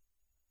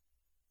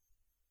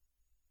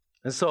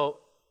 And so,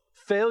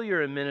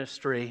 failure in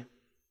ministry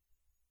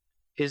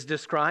is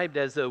described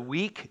as a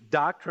weak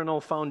doctrinal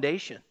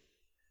foundation,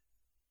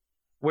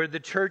 where the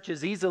church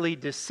is easily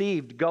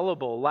deceived,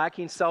 gullible,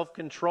 lacking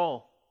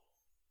self-control.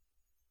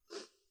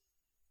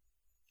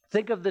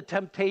 Think of the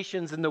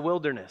temptations in the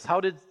wilderness. How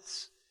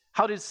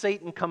did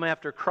Satan come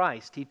after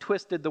Christ? He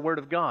twisted the Word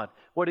of God.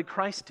 What did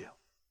Christ do?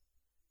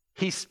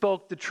 He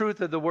spoke the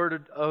truth of the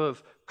Word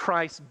of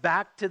Christ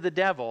back to the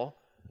devil,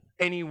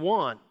 and he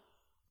won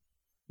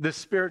the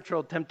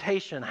spiritual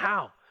temptation.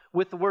 How?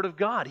 With the Word of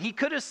God. He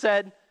could have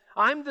said,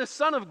 I'm the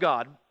Son of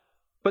God,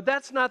 but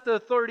that's not the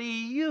authority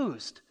he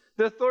used.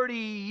 The authority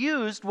he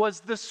used was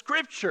the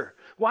Scripture.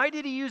 Why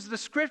did he use the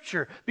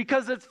Scripture?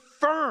 Because it's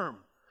firm,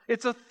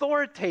 it's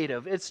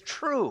authoritative, it's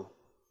true.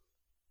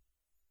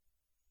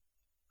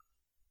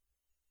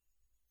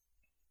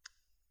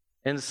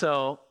 And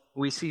so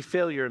we see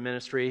failure in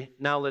ministry.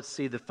 Now let's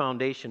see the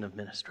foundation of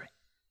ministry.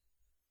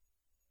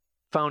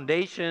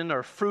 Foundation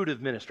or fruit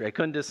of ministry. I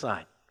couldn't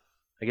decide.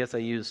 I guess I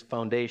used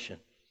foundation.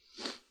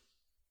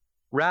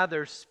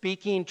 Rather,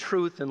 speaking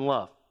truth in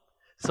love.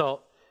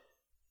 So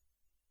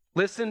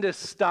listen to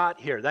Stott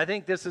here. I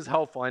think this is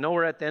helpful. I know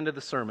we're at the end of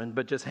the sermon,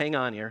 but just hang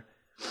on here.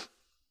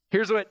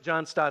 Here's what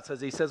John Stott says.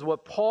 He says,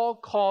 what Paul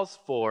calls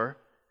for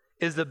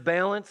is a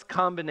balanced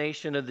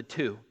combination of the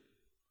two.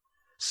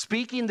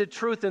 Speaking the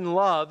truth in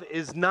love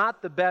is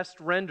not the best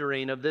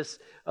rendering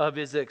of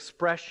his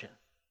expression.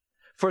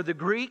 For the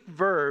Greek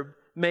verb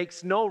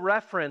makes no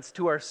reference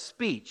to our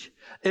speech.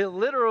 It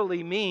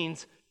literally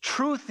means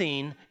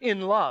truthing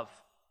in love.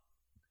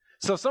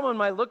 So someone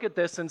might look at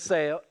this and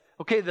say,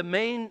 okay, the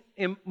main,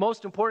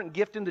 most important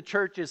gift in the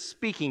church is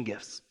speaking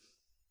gifts.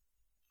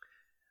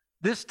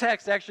 This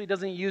text actually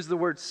doesn't use the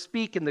word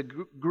speak in the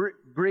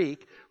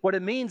Greek. What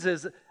it means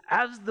is,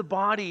 as the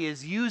body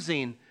is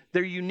using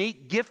their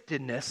unique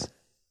giftedness,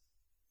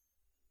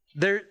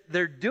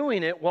 they're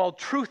doing it while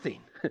truthing.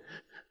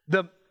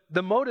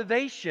 The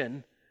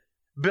motivation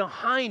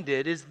behind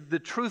it is the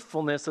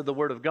truthfulness of the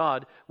Word of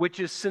God, which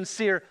is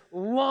sincere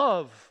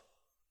love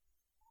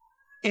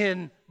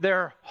in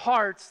their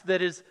hearts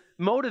that is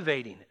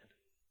motivating it.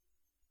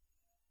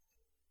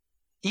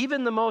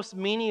 Even the most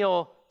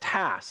menial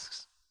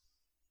tasks.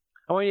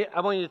 I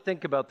want you to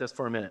think about this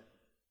for a minute.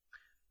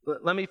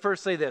 Let me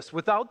first say this.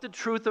 Without the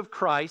truth of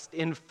Christ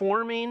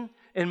informing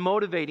and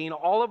motivating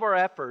all of our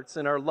efforts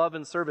in our love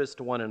and service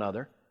to one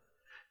another,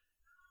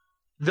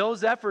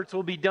 those efforts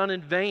will be done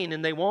in vain,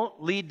 and they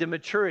won't lead to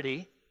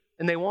maturity,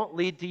 and they won't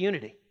lead to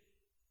unity.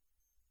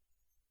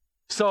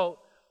 So,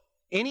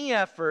 any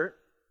effort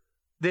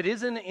that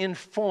isn't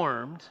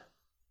informed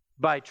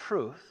by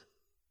truth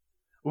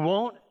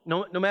won't,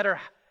 no matter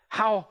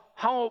how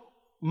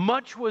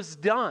much was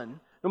done,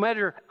 no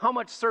matter how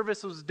much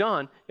service was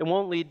done, it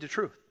won't lead to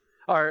truth,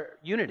 or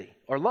unity,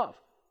 or love.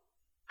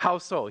 How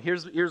so?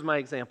 Here's my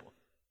example.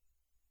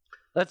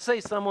 Let's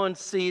say someone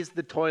sees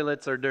the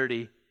toilets are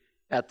dirty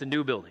at the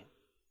new building.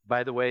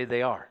 By the way,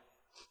 they are.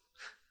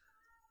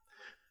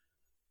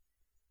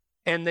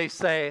 And they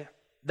say,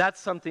 that's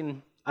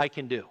something I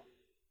can do.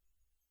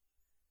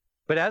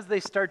 But as they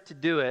start to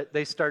do it,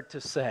 they start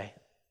to say,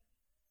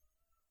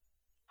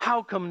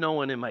 How come no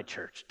one in my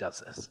church does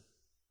this?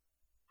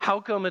 How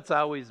come it's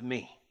always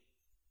me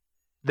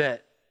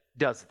that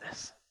does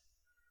this?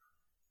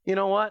 You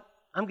know what?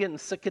 I'm getting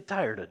sick and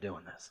tired of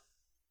doing this.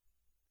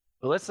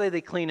 But let's say they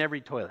clean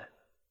every toilet.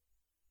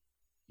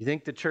 You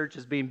think the church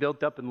is being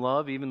built up in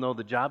love even though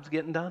the job's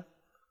getting done?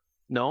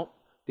 No,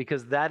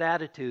 because that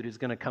attitude is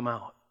going to come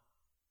out.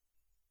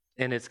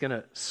 And it's going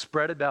to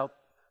spread about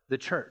the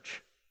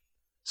church.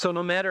 So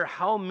no matter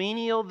how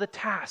menial the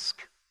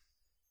task,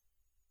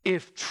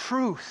 if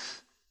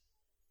truth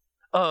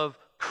of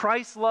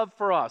Christ's love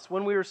for us,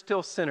 when we were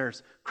still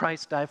sinners,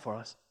 Christ died for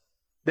us,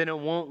 then it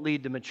won't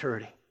lead to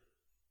maturity.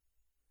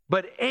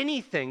 But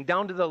anything,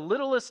 down to the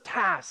littlest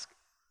task,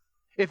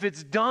 if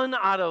it's done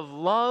out of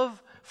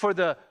love for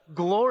the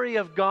glory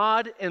of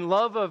God and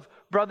love of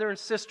brother and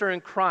sister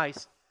in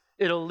Christ,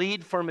 it'll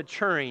lead for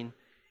maturing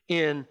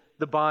in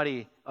the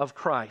body of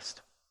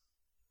Christ.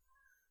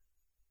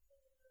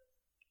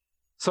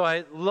 So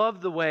I love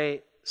the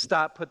way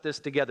Stott put this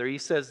together. He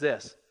says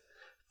this: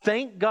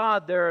 thank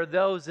God there are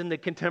those in the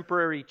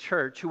contemporary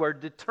church who are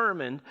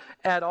determined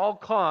at all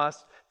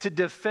costs to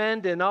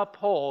defend and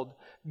uphold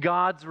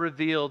God's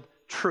revealed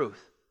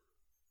truth.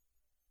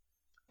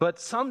 But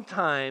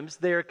sometimes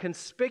they are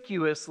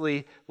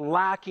conspicuously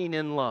lacking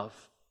in love.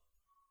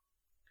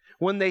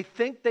 When they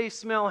think they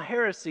smell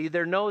heresy,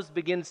 their nose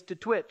begins to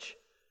twitch,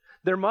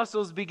 their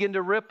muscles begin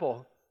to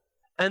ripple,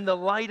 and the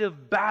light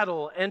of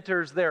battle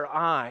enters their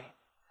eye.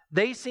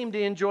 They seem to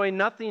enjoy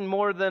nothing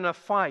more than a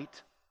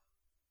fight.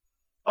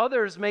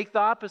 Others make the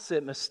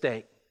opposite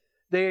mistake.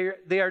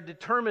 They are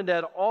determined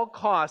at all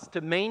costs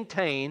to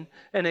maintain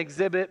and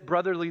exhibit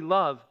brotherly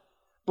love.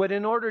 But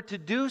in order to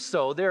do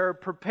so, they are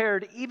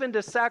prepared even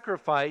to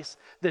sacrifice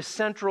the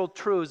central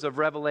truths of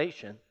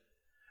Revelation.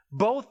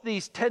 Both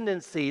these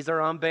tendencies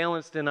are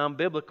unbalanced and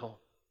unbiblical.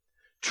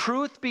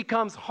 Truth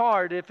becomes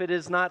hard if it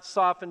is not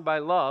softened by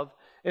love,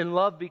 and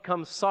love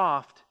becomes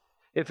soft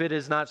if it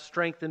is not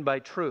strengthened by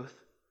truth.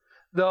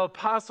 The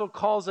apostle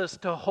calls us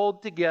to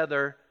hold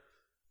together,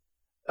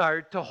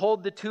 or to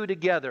hold the two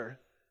together,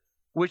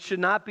 which should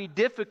not be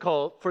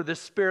difficult for the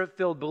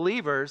Spirit-filled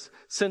believers,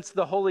 since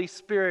the Holy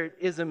Spirit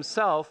is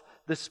himself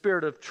the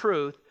Spirit of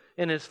truth,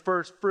 and his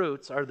first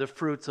fruits are the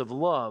fruits of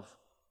love.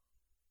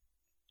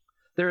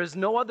 There is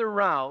no other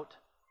route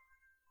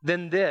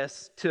than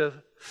this to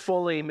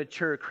fully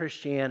mature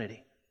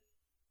Christianity.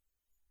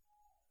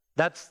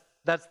 That's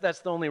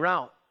the only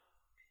route.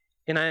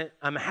 And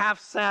I'm half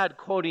sad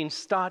quoting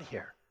Stott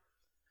here,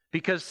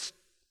 because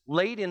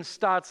late in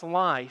Stott's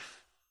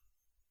life,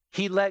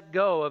 he let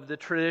go of the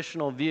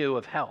traditional view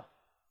of hell.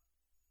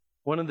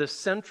 One of the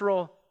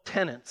central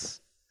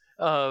tenets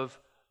of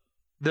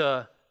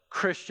the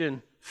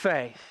Christian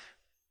faith.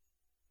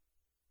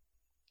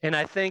 And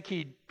I think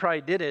he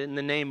probably did it in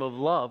the name of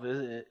love.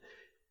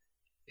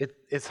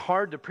 It's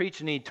hard to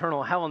preach an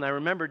eternal hell. And I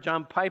remember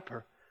John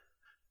Piper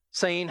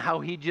saying how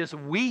he just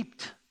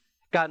wept,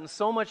 gotten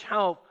so much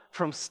help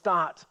from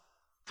Stott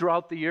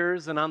throughout the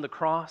years and on the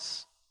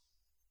cross.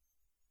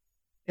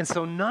 And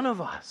so none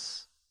of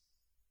us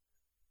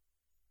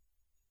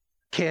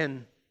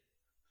can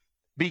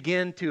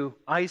begin to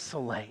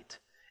isolate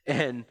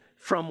and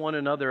from one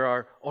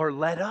another or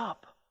let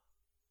up.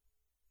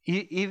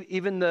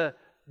 Even the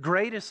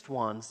greatest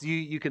ones,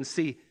 you can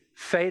see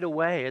fade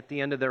away at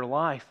the end of their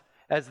life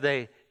as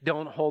they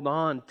don't hold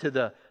on to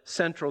the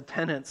central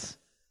tenets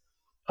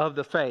of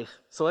the faith.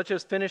 So let's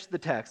just finish the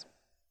text.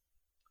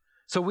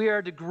 So we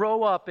are to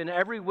grow up in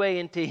every way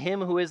into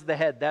him who is the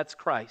head, that's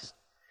Christ.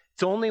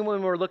 It's only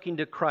when we're looking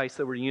to Christ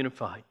that we're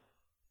unified.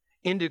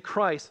 Into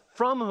Christ,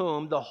 from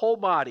whom the whole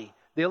body,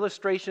 the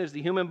illustration is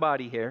the human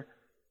body here,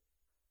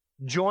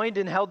 joined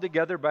and held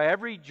together by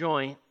every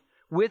joint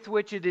with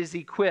which it is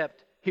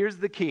equipped. Here's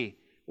the key.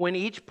 When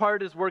each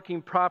part is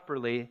working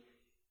properly,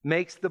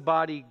 makes the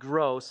body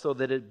grow so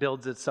that it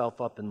builds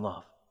itself up in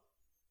love.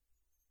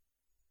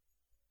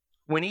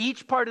 When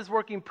each part is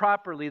working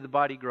properly, the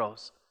body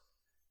grows.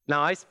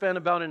 Now, I spent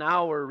about an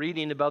hour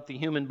reading about the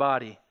human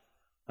body.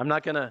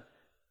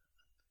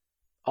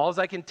 All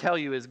I can tell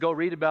you is go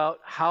read about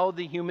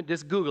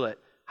just Google it.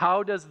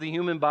 How does the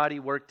human body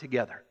work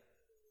together?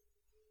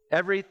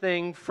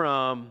 Everything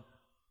from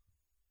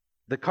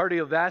the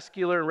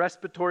cardiovascular and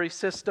respiratory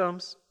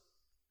systems,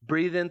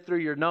 breathe in through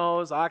your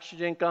nose,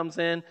 oxygen comes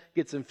in,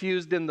 gets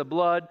infused in the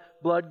blood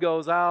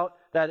goes out,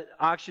 that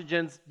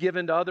oxygen's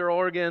given to other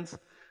organs,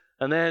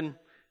 and then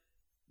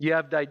you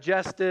have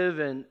digestive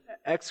and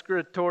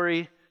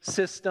excretory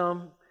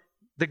system.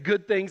 The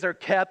good things are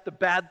kept, the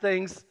bad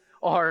things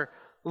are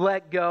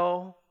let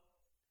go.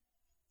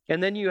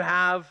 And then you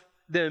have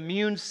the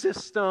immune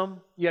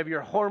system, you have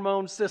your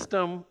hormone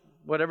system,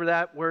 whatever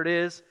that word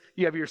is,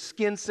 you have your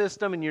skin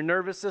system and your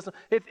nervous system.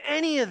 If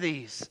any of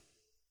these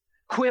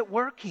quit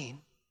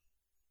working,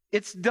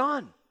 it's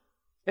done.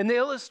 And the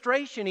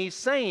illustration he's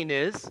saying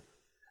is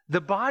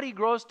the body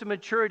grows to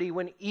maturity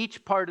when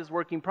each part is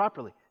working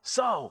properly.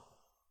 So,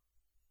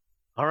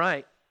 all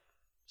right,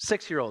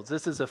 6-year-olds,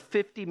 this is a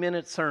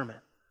 50-minute sermon.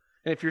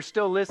 And if you're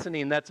still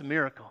listening, that's a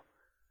miracle.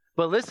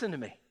 But listen to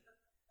me.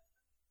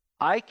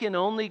 I can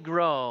only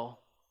grow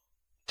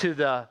to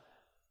the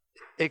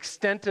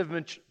extent of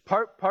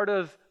part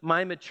of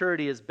my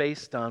maturity is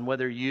based on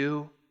whether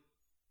you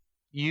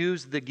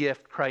use the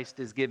gift Christ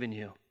has given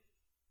you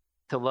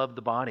to love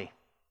the body,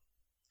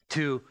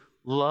 to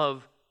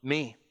love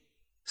me,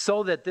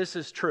 so that this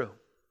is true.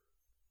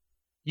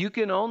 You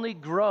can only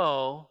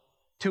grow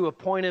to a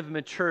point of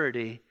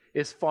maturity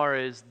as far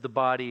as the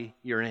body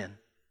you're in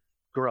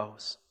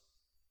grows.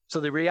 So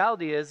the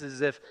reality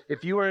is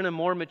if you were in a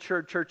more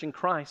mature church in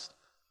Christ,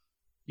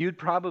 you'd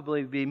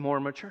probably be more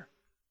mature,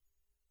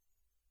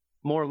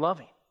 more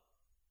loving.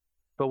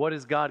 But what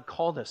has God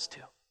called us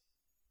to?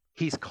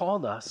 He's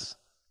called us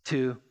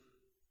to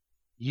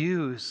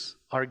use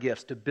our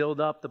gifts to build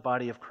up the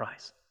body of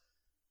Christ.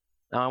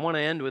 Now, I want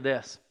to end with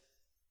this.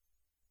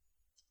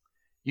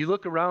 You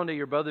look around at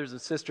your brothers and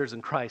sisters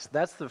in Christ,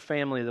 that's the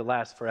family that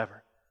lasts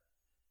forever.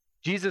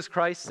 Jesus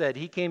Christ said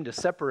He came to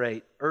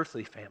separate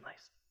earthly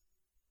families.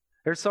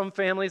 There's some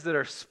families that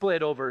are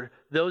split over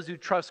those who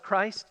trust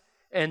Christ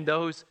and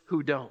those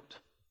who don't.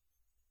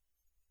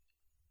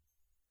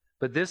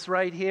 But this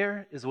right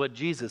here is what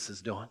Jesus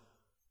is doing.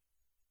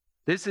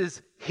 This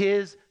is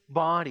His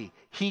body.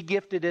 He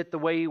gifted it the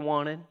way He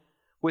wanted,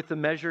 with the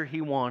measure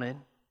He wanted.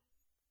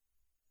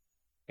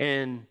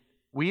 And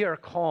we are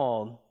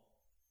called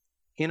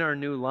in our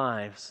new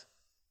lives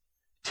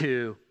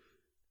to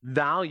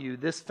value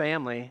this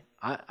family.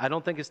 I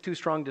don't think it's too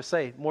strong to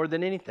say, more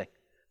than anything.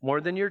 More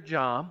than your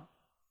job,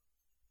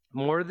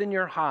 more than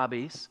your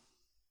hobbies,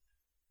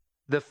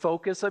 the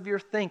focus of your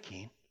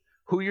thinking,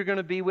 who you're going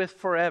to be with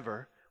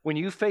forever. When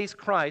you face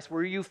Christ,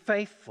 were you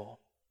faithful?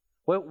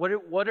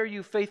 What are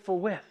you faithful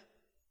with?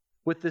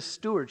 With the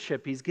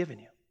stewardship He's given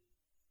you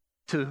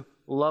to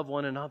love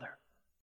one another.